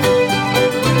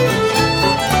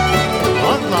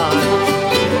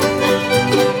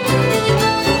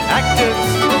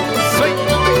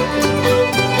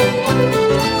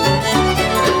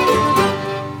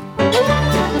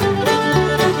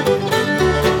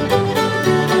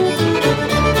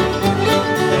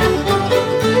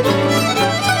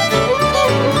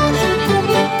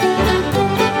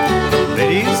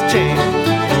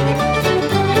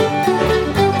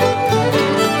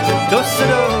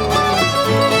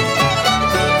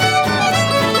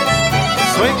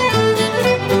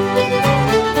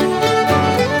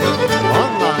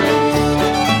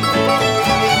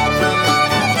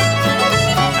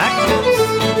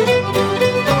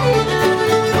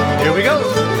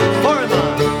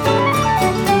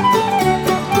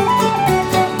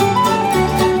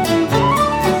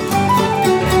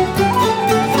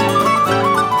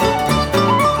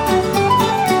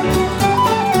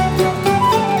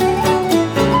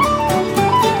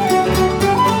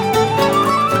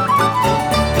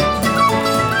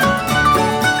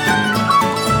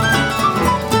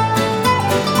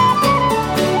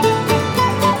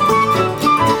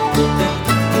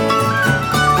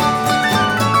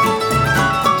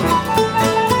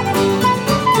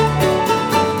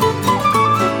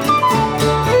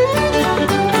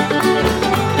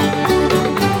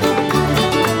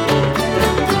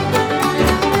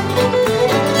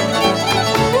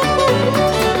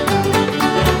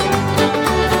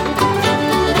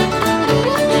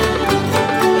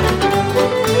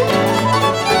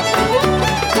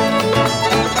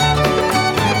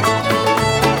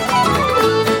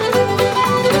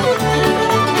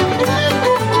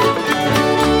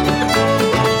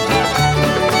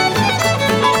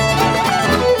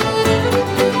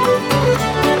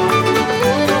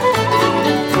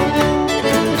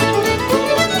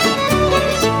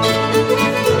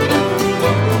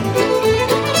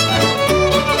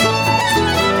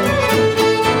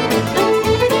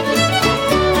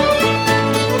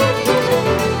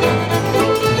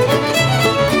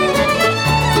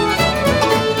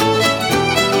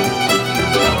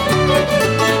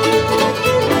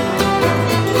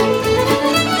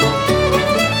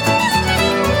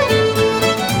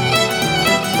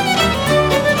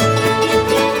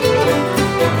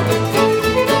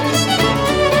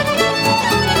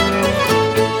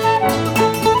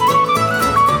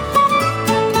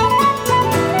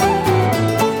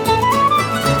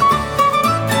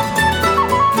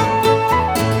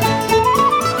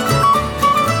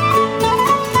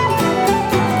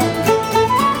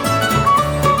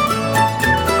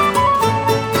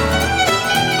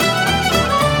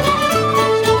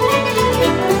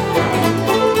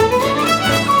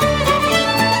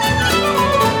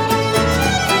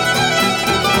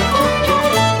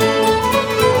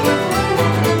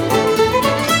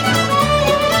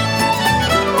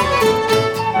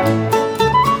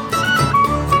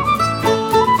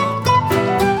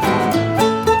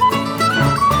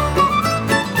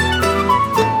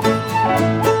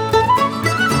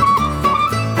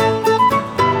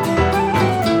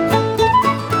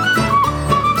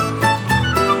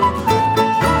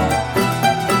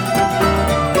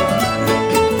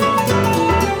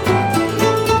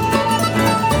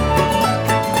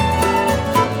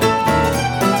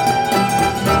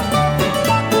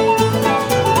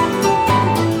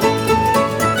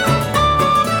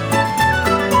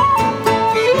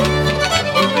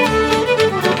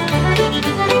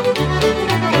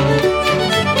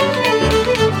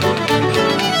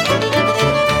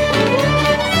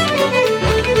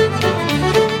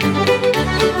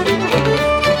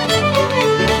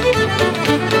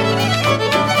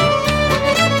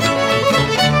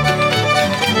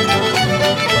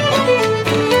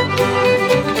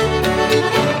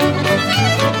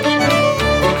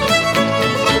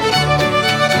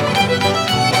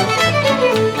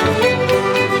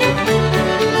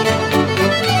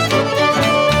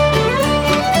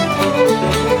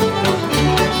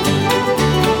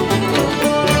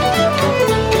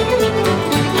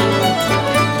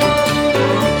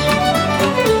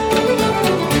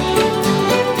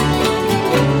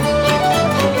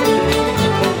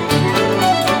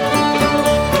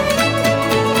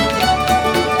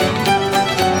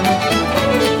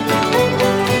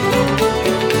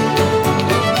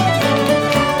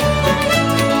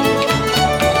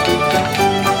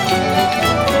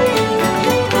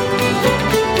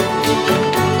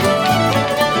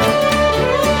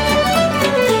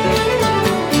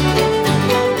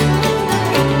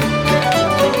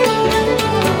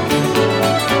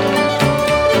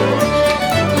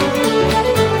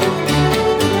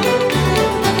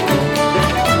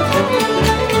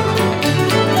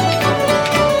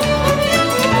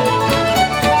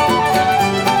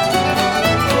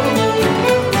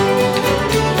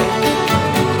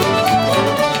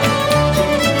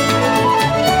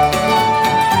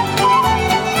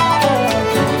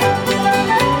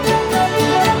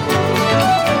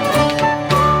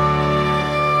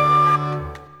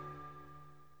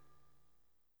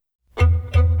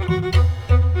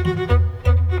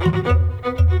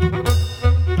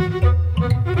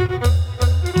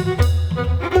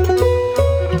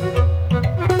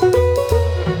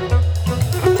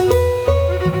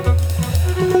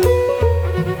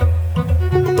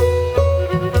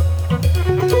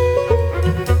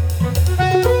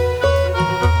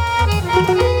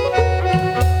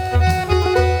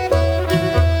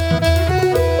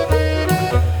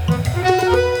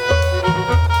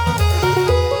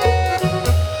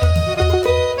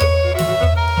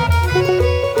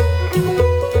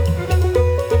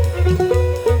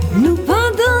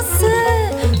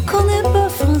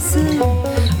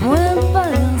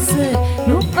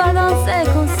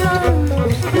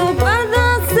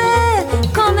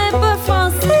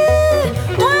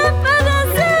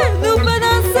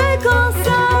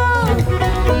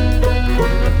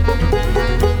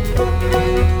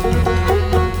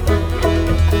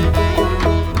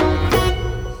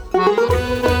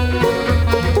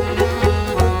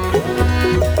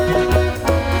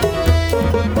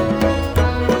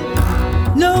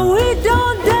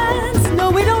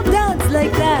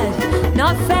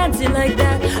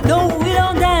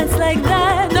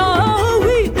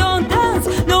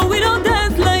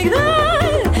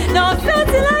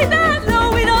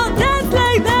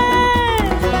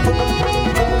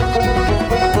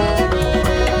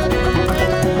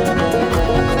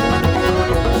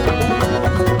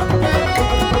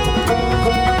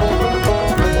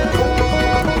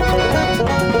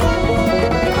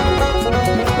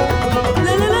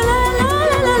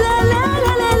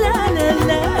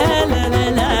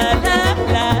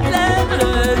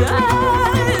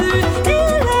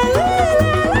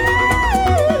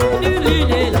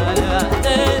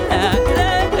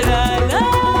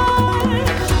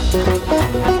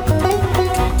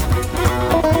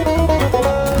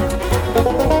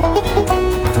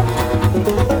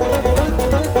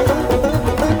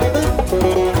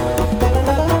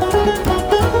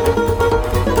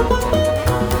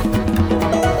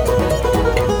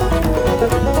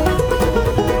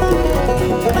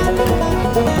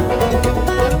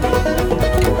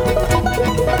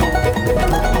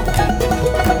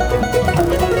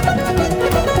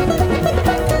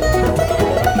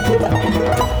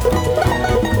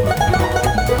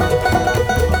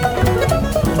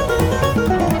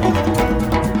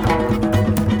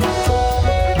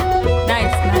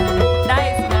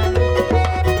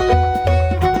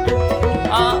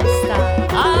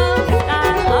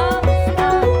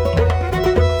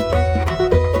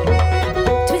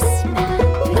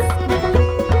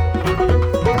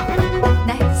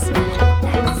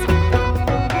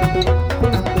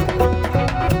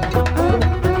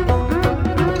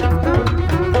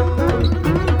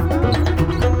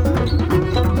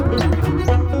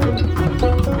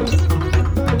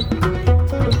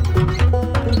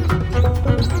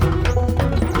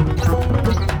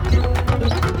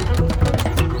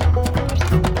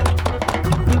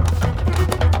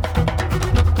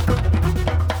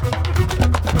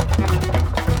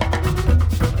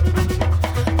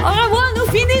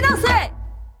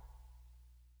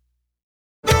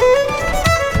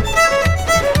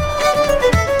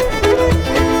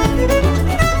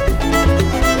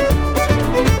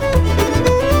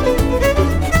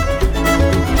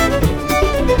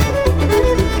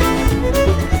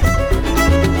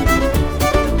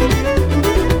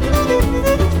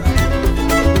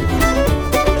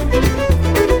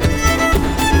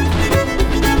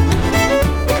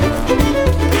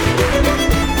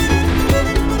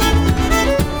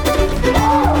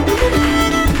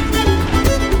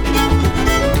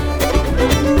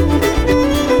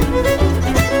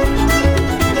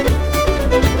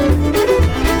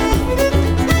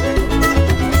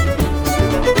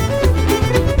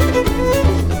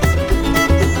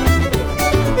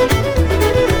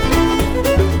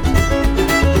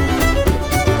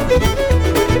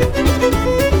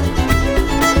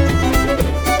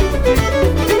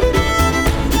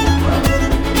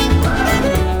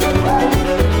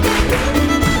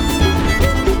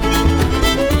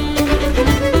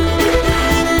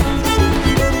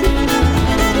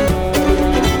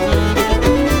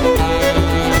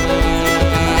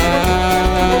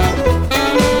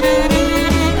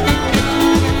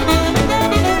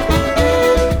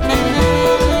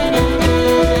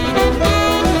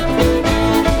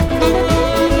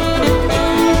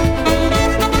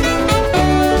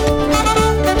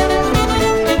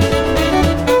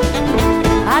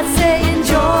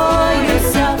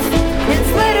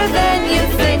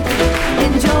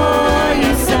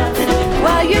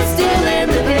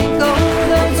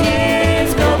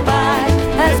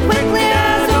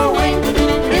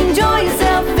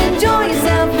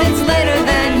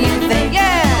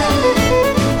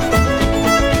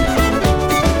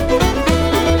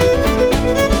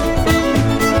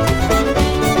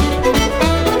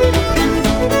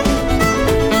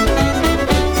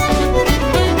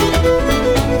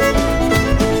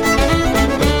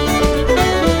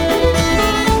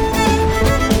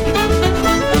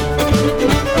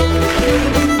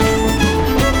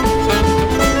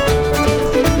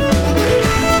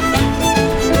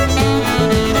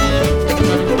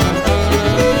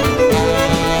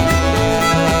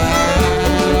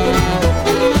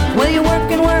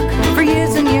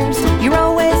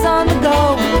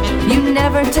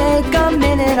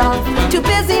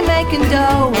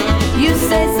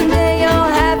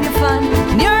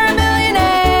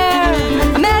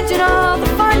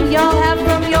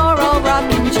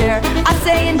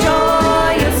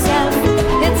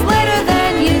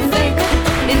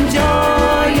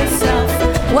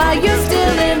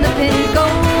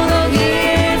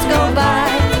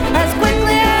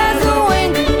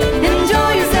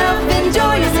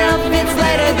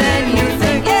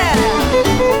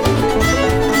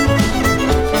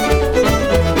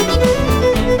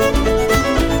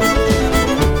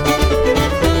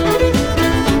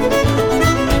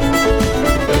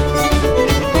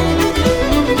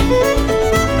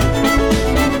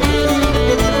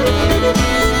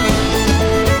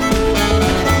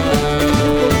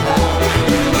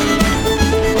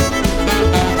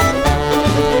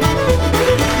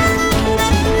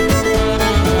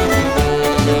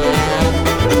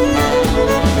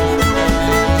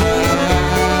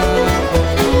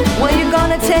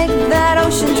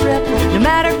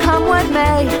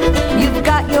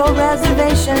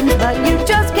 vacation, but you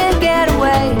just can't get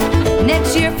away.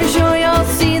 Next year for sure you'll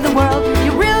see the world.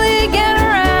 You really get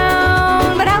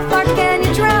around. But how far can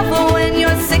you travel when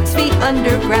you're 6 feet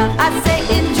underground? I say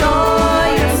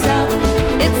enjoy yourself.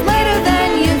 It's later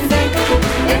than you think.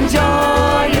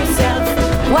 Enjoy yourself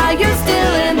while you're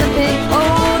still in the pink.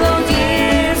 Oh, those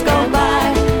years go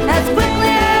by as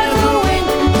quickly as a wink.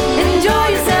 Enjoy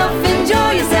yourself,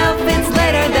 enjoy yourself. It's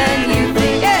later than you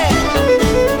think. Yeah.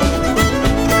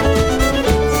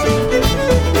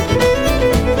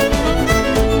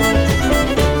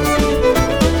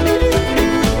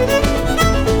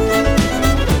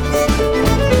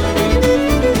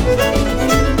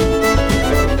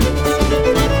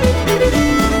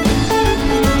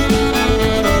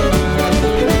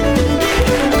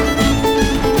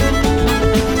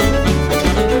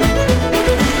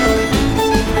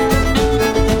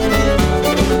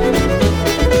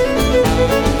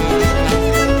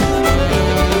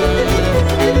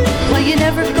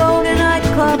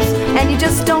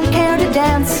 Just don't care to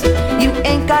dance. You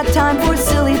ain't got time for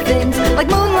silly things like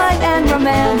moonlight and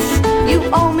romance. You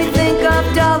only think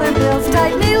of dollar bills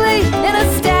tied neatly in a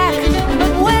stack.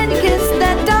 But when you kiss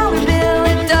that dollar bill,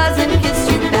 it doesn't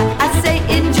kiss you back. I say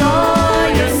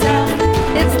enjoy yourself.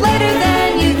 It's later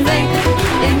than you think.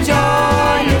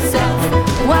 Enjoy yourself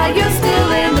while you're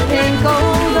still in the pink.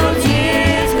 Oh, those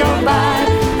years go by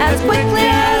as quickly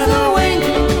as a wink.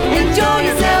 Enjoy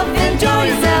yourself, enjoy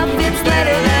yourself. It's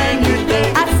later than you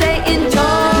think. I say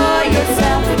enjoy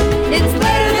yourself. It's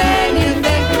later than you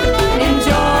think.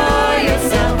 Enjoy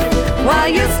yourself while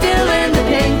you're still in the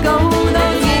pink. Oh,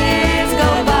 those years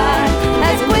go by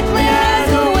as quickly as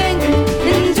a wink.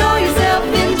 Enjoy yourself,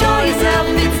 enjoy yourself.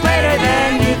 It's later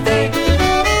than you think.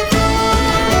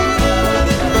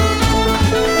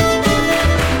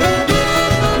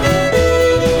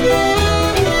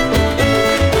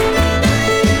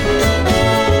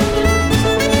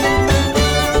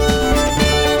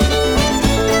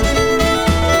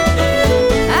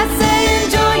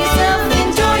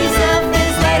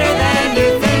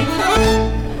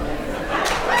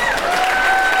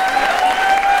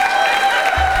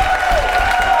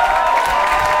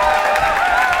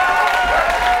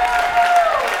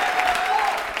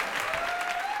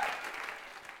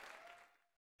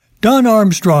 Don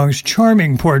Armstrong's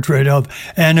charming portrait of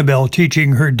Annabelle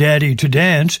teaching her daddy to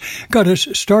dance got us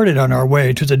started on our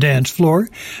way to the dance floor.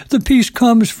 The piece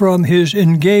comes from his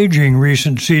engaging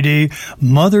recent CD,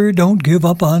 Mother Don't Give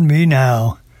Up on Me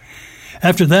Now.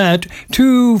 After that,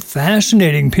 two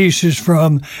fascinating pieces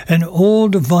from an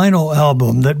old vinyl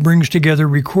album that brings together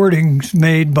recordings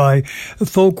made by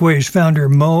Folkways founder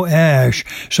Mo Ash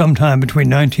sometime between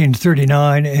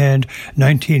 1939 and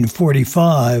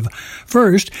 1945.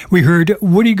 First, we heard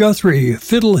Woody Guthrie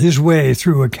fiddle his way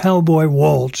through a cowboy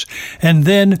waltz, and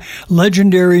then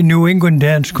legendary New England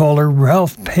dance caller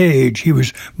Ralph Page. He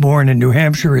was born in New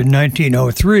Hampshire in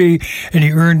 1903, and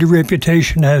he earned a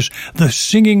reputation as the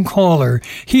singing caller.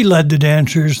 He led the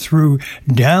dancers through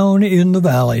Down in the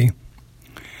Valley.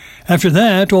 After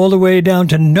that, all the way down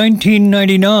to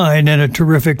 1999, and a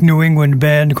terrific New England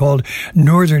band called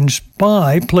Northern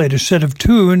Spy played a set of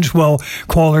tunes while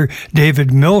caller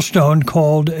David Millstone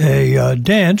called a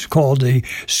dance called the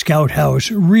Scout House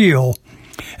Reel.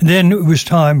 And then it was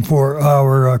time for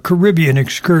our Caribbean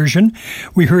excursion.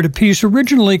 We heard a piece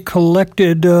originally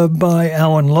collected by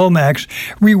Alan Lomax,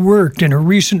 reworked in a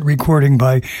recent recording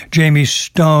by Jamie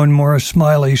Stone, Morris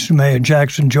Smiley, Sumaya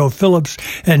Jackson, Joe Phillips,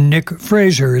 and Nick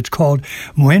Fraser. It's called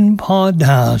When Pa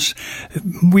Dance.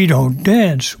 We don't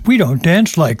dance. We don't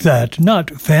dance like that. Not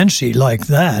fancy like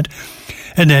that.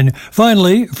 And then,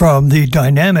 finally, from the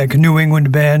dynamic New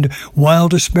England band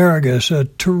Wild Asparagus, a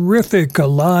terrific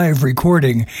live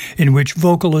recording in which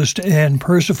vocalist Ann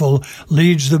Percival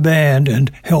leads the band and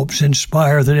helps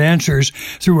inspire the dancers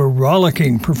through a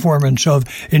rollicking performance of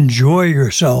Enjoy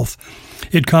Yourself.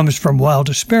 It comes from Wild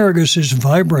Asparagus'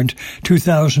 vibrant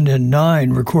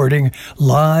 2009 recording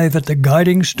live at the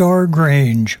Guiding Star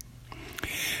Grange.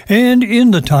 And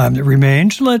in the time that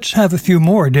remains, let's have a few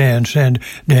more dance and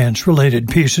dance-related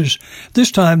pieces.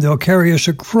 This time they'll carry us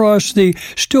across the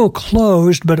still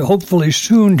closed but hopefully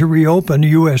soon to reopen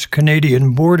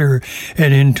U.S.-Canadian border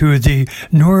and into the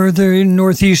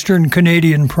northeastern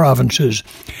Canadian provinces.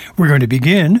 We're going to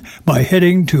begin by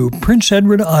heading to Prince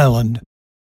Edward Island.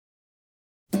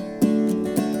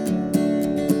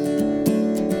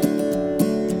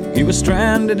 He was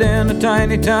stranded in a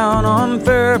tiny town on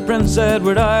fair Prince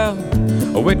Edward Isle,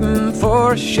 waiting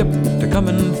for a ship to come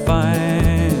and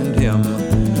find him.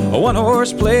 A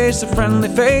one-horse place, a friendly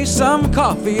face, some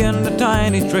coffee, and a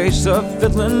tiny trace of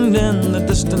fiddling in the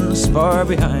distance far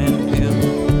behind him.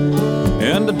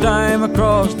 and a dime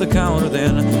across the counter,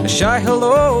 then a shy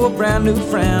hello, a brand new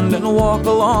friend, and walk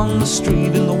along the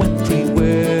street in the wintry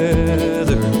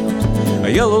weather. A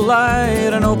yellow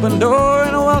light, an open door,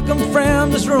 and a welcome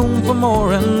friend. There's room for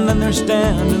more, and then they're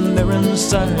standing there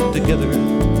inside together.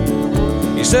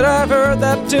 He said, I've heard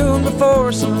that tune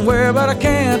before somewhere, but I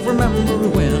can't remember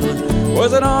when.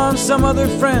 Was it on some other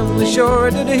friendly shore?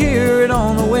 Did I hear it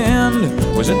on the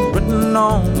wind? Was it written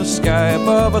on the sky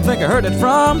above? I think I heard it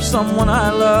from someone I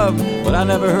love, but I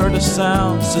never heard a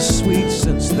sound so sweet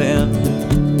since then.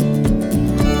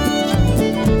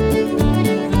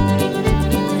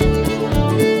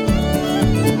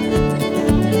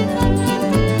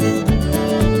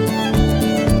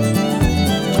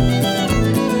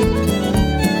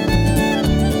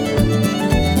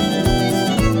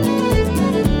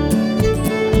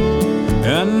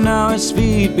 His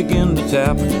feet begin to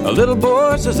tap. A little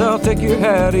boy says, I'll take your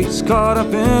hat. He's caught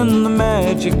up in the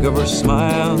magic of her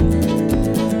smile.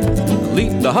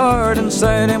 Leaped the heart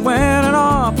inside him, went and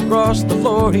off across the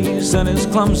floor. He sent his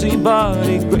clumsy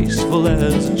body graceful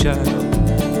as a child.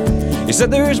 He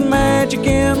said, there's magic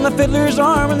in the fiddler's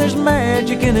arm, and there's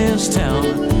magic in his town,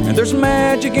 and there's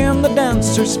magic in the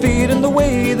dancer's feet and the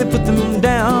way they put them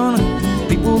down.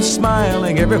 People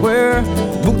smiling everywhere,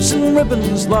 boots and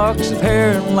ribbons, locks of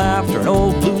hair and laughter, and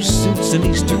old blue suits and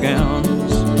Easter gowns.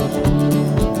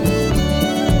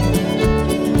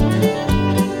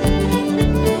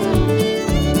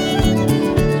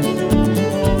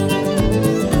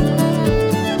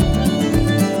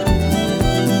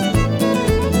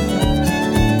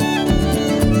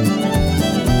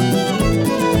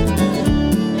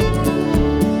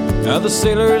 Now the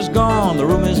sailor's gone, the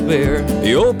room is bare.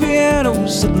 The old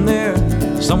piano's sitting there.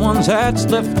 Someone's hat's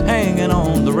left hanging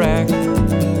on the rack.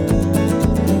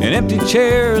 An empty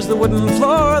chair's the wooden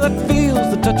floor that feels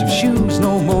the touch of shoes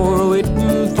no more,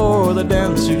 waiting for the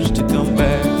dancers to come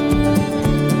back.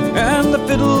 And the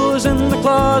fiddle is in the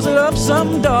closet of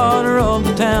some daughter of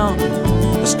the town.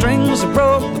 The strings are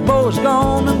broke, the bow's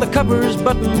gone, and the cover's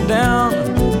buttoned down.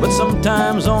 But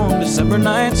sometimes on December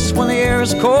nights, when the air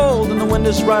is cold and the wind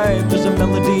is right, there's a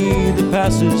melody that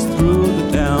passes through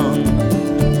the town.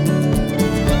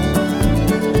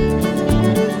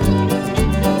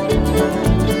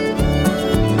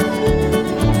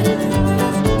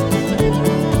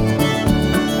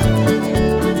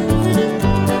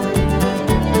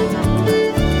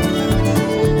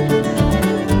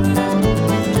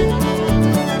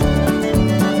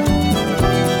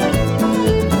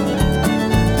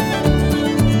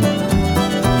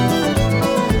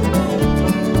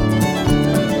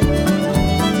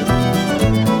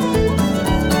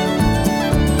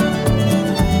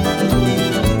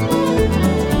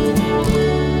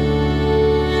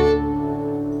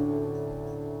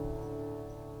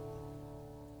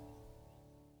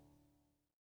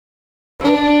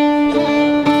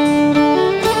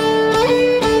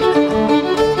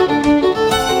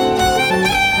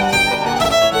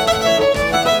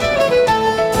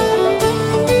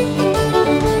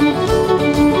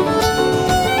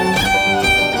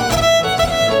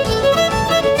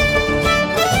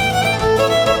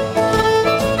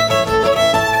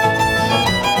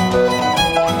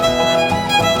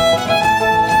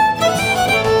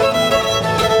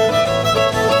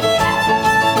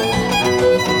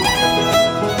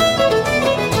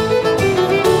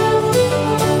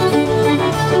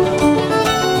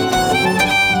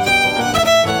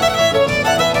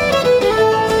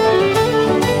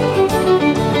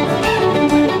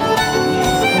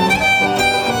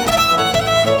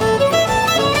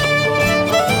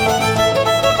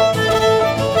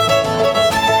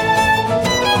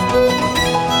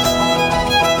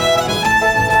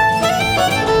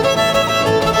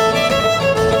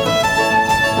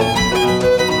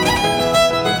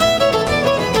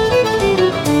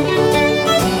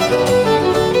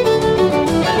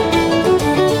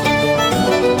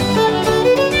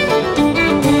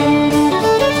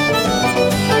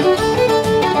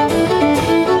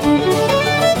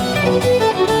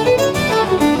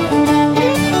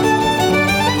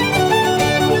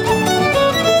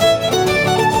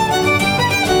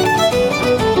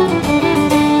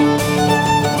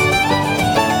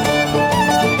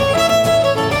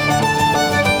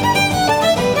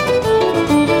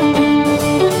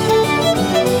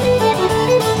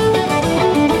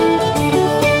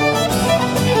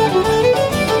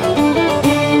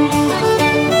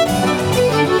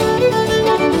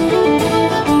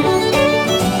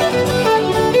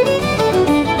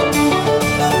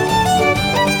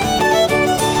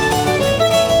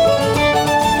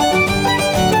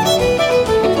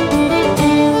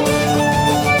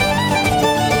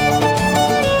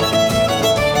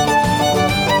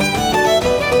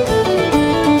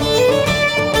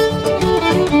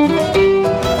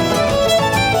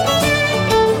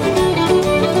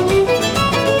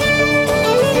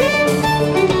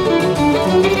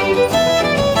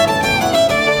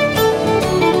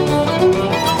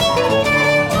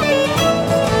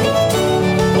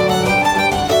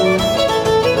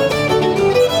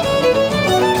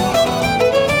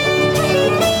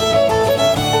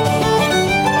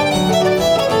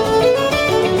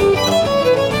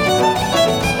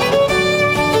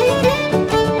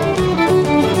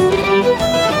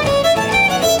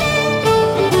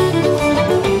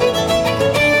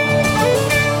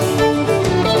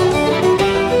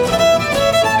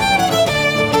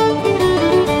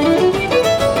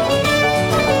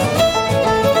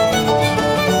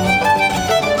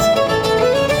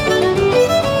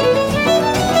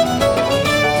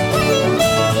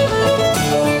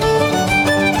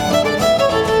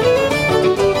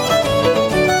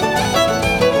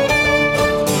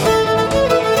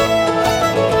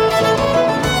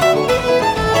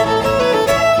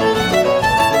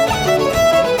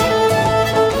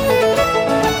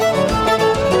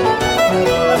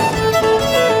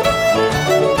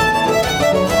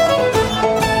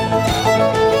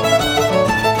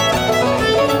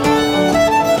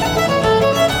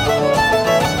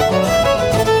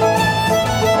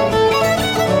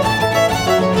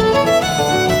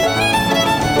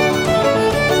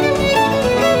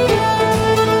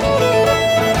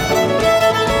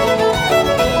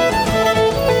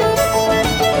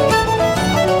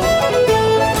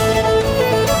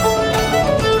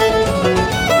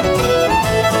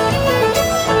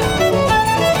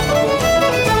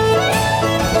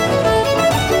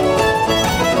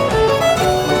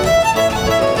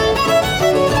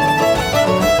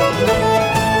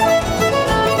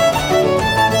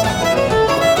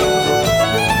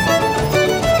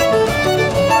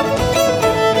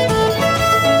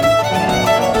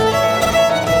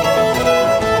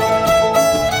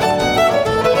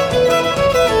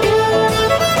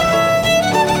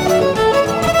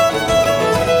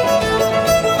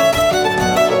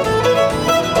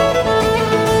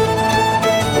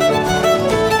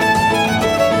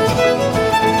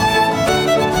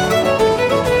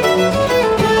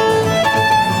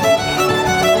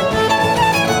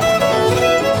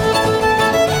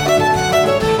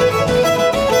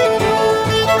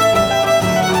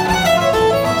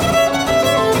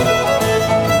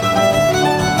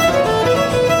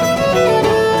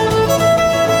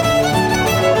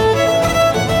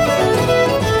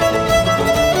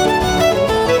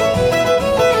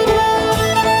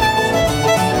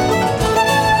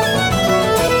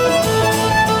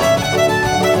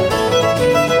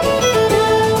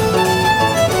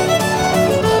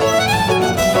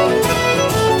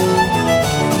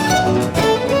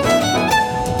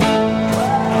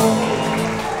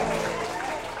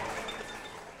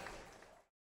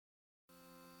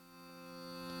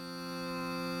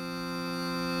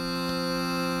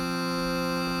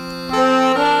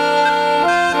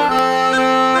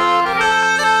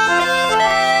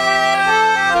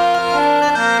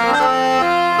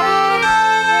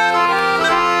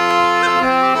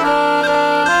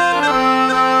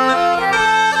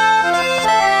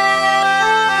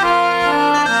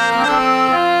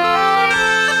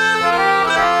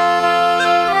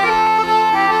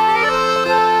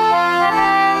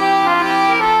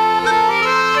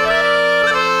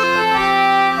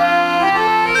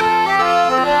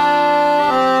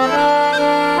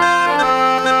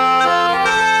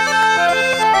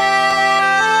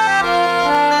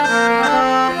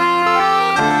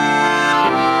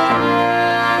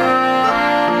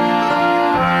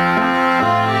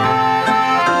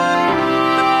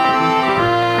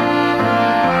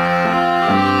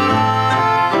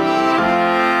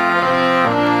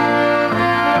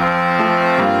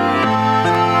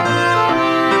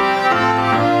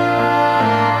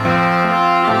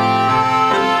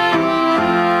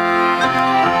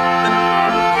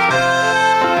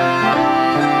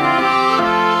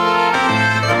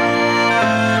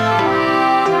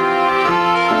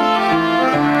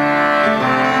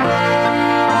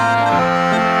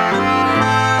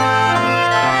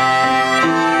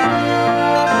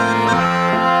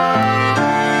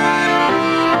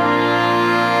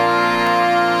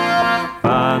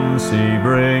 Mercy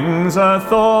brings a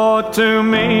thought to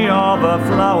me of a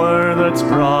flower that's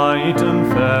bright and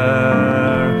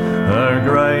fair. Her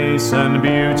grace and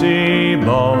beauty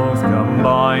both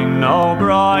combine, no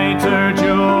brighter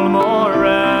jewel more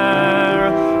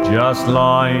rare. Just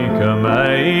like a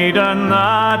maiden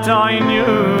that I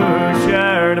knew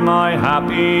shared my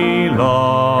happy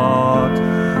lot.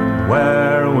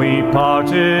 Where we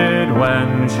parted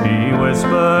when she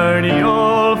whispered,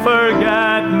 "You'll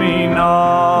forget me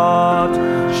not."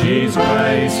 She's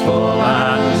graceful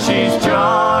and she's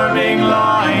charming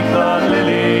like the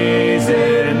lilies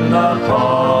in the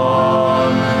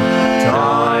pond.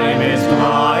 Time is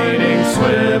gliding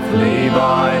swiftly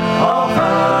by, of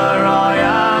her I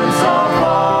am so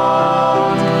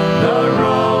fond. The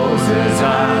roses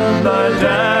and the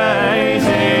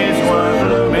daisies were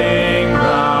blooming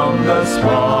round the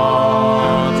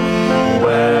spot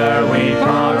where we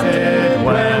parted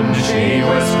when she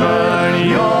whispered,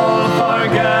 "You'll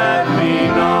forget me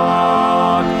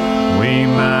not." We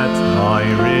met, I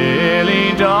really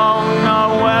don't know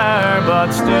where, but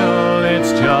still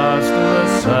it's just the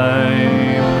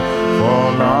same. For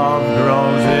love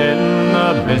grows in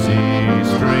the busy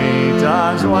street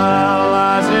as well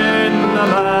as in the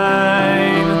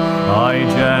lane. I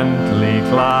gently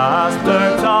clasped her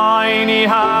tiny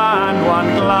hand, one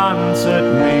glance at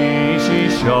me she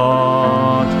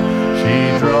shot. She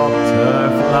dropped her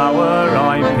flower,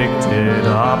 I picked it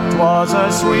up, 'twas a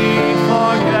sweet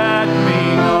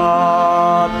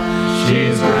forget-me-not.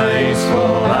 She's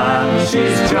graceful and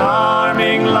she's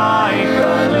charming like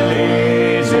the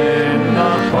lilies in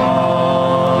the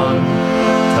pond.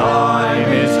 Time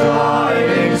is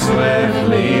gliding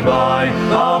swiftly by,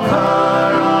 of her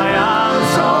I am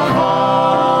so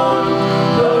fond.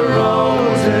 The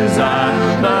roses and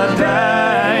the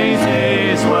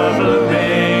daisies were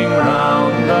blooming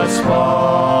round the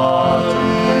spot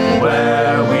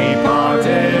where we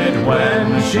parted when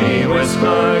she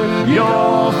whispered,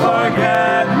 "You'll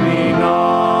forget me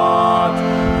not."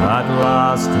 At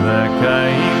last there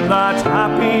came that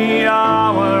happy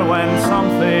hour when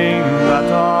something that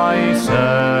I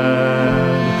said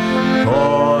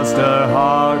caused her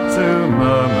heart to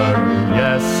murmur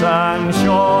yes, and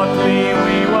shortly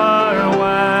we were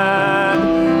wed.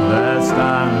 There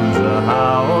stands a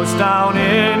house down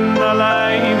in the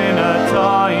lane in a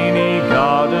tiny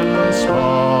garden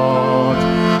spot.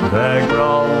 There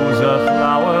grows a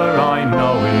flower, I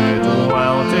know it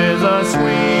well, 'tis a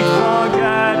sweet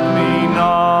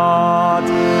forget-me-not.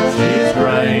 She's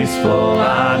graceful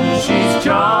and she's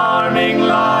charming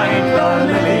like the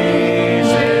lilies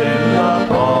in the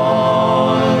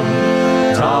pond.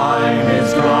 Time is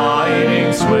gliding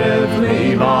swiftly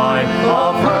by,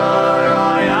 of her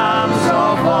I am so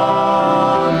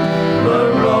fond. The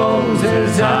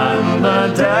roses and the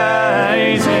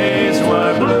daisies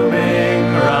were blooming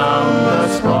round the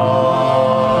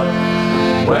spot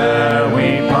where we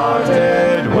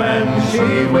parted when she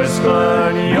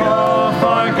whispered, "You'll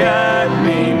forget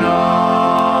me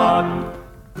not."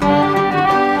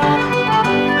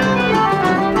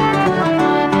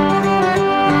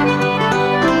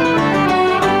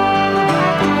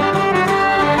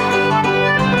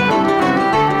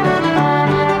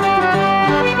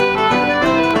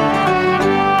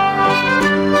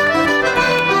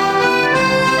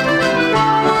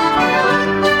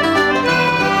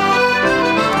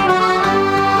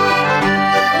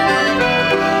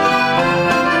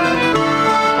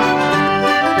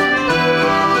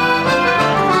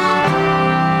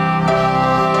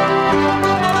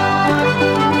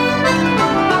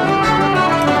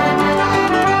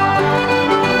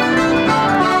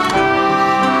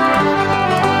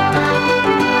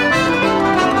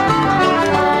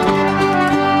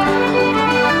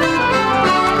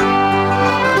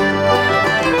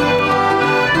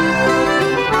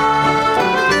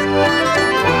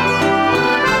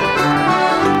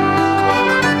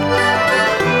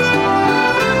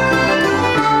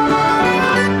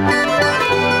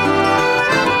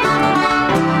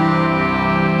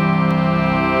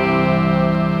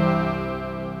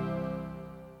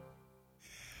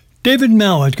 David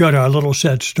Mallet got our little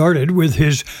set started with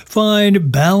his fine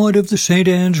Ballad of the St.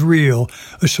 Anne's Reel,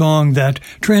 a song that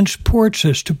transports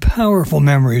us to powerful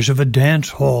memories of a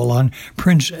dance hall on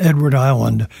Prince Edward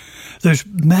Island. There's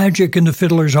magic in the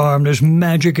fiddler's arm. There's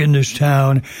magic in this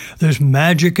town. There's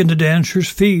magic in the dancer's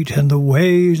feet and the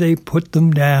way they put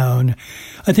them down.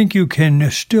 I think you can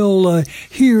still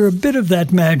hear a bit of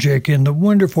that magic in the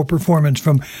wonderful performance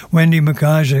from Wendy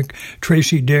McIsaac,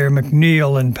 Tracy Dare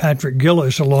McNeil, and Patrick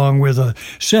Gillis, along with a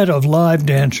set of live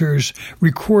dancers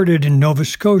recorded in Nova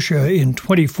Scotia in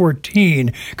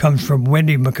 2014. Comes from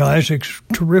Wendy McIsaac's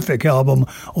terrific album,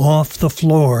 Off the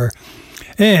Floor.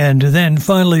 And then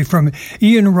finally from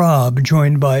Ian Robb,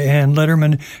 joined by Ann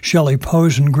Letterman, Shelley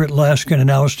Posen, Grit Laskin,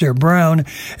 and Alistair Brown,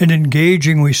 an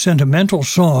engagingly sentimental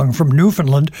song from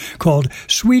Newfoundland called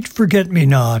Sweet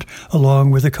Forget-Me-Not, along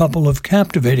with a couple of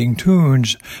captivating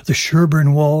tunes, the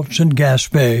Sherburne Waltz and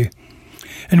Gaspé.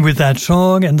 And with that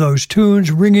song and those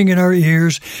tunes ringing in our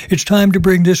ears, it's time to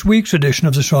bring this week's edition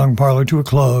of the Song Parlor to a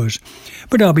close.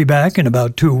 But I'll be back in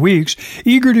about 2 weeks,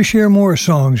 eager to share more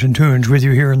songs and tunes with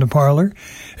you here in the parlor.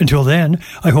 Until then,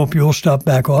 I hope you'll stop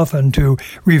back often to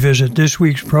revisit this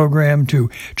week's program, to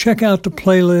check out the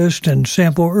playlist and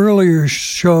sample earlier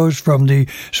shows from the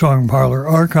Song Parlor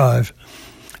archive.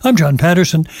 I'm John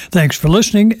Patterson. Thanks for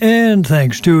listening, and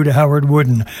thanks too to Howard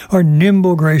Wooden, our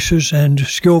nimble, gracious, and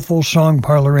skillful Song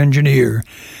Parlor engineer.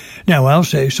 Now I'll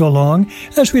say so long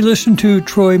as we listen to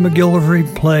Troy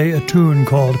McGillivray play a tune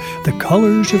called The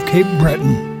Colors of Cape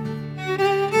Breton.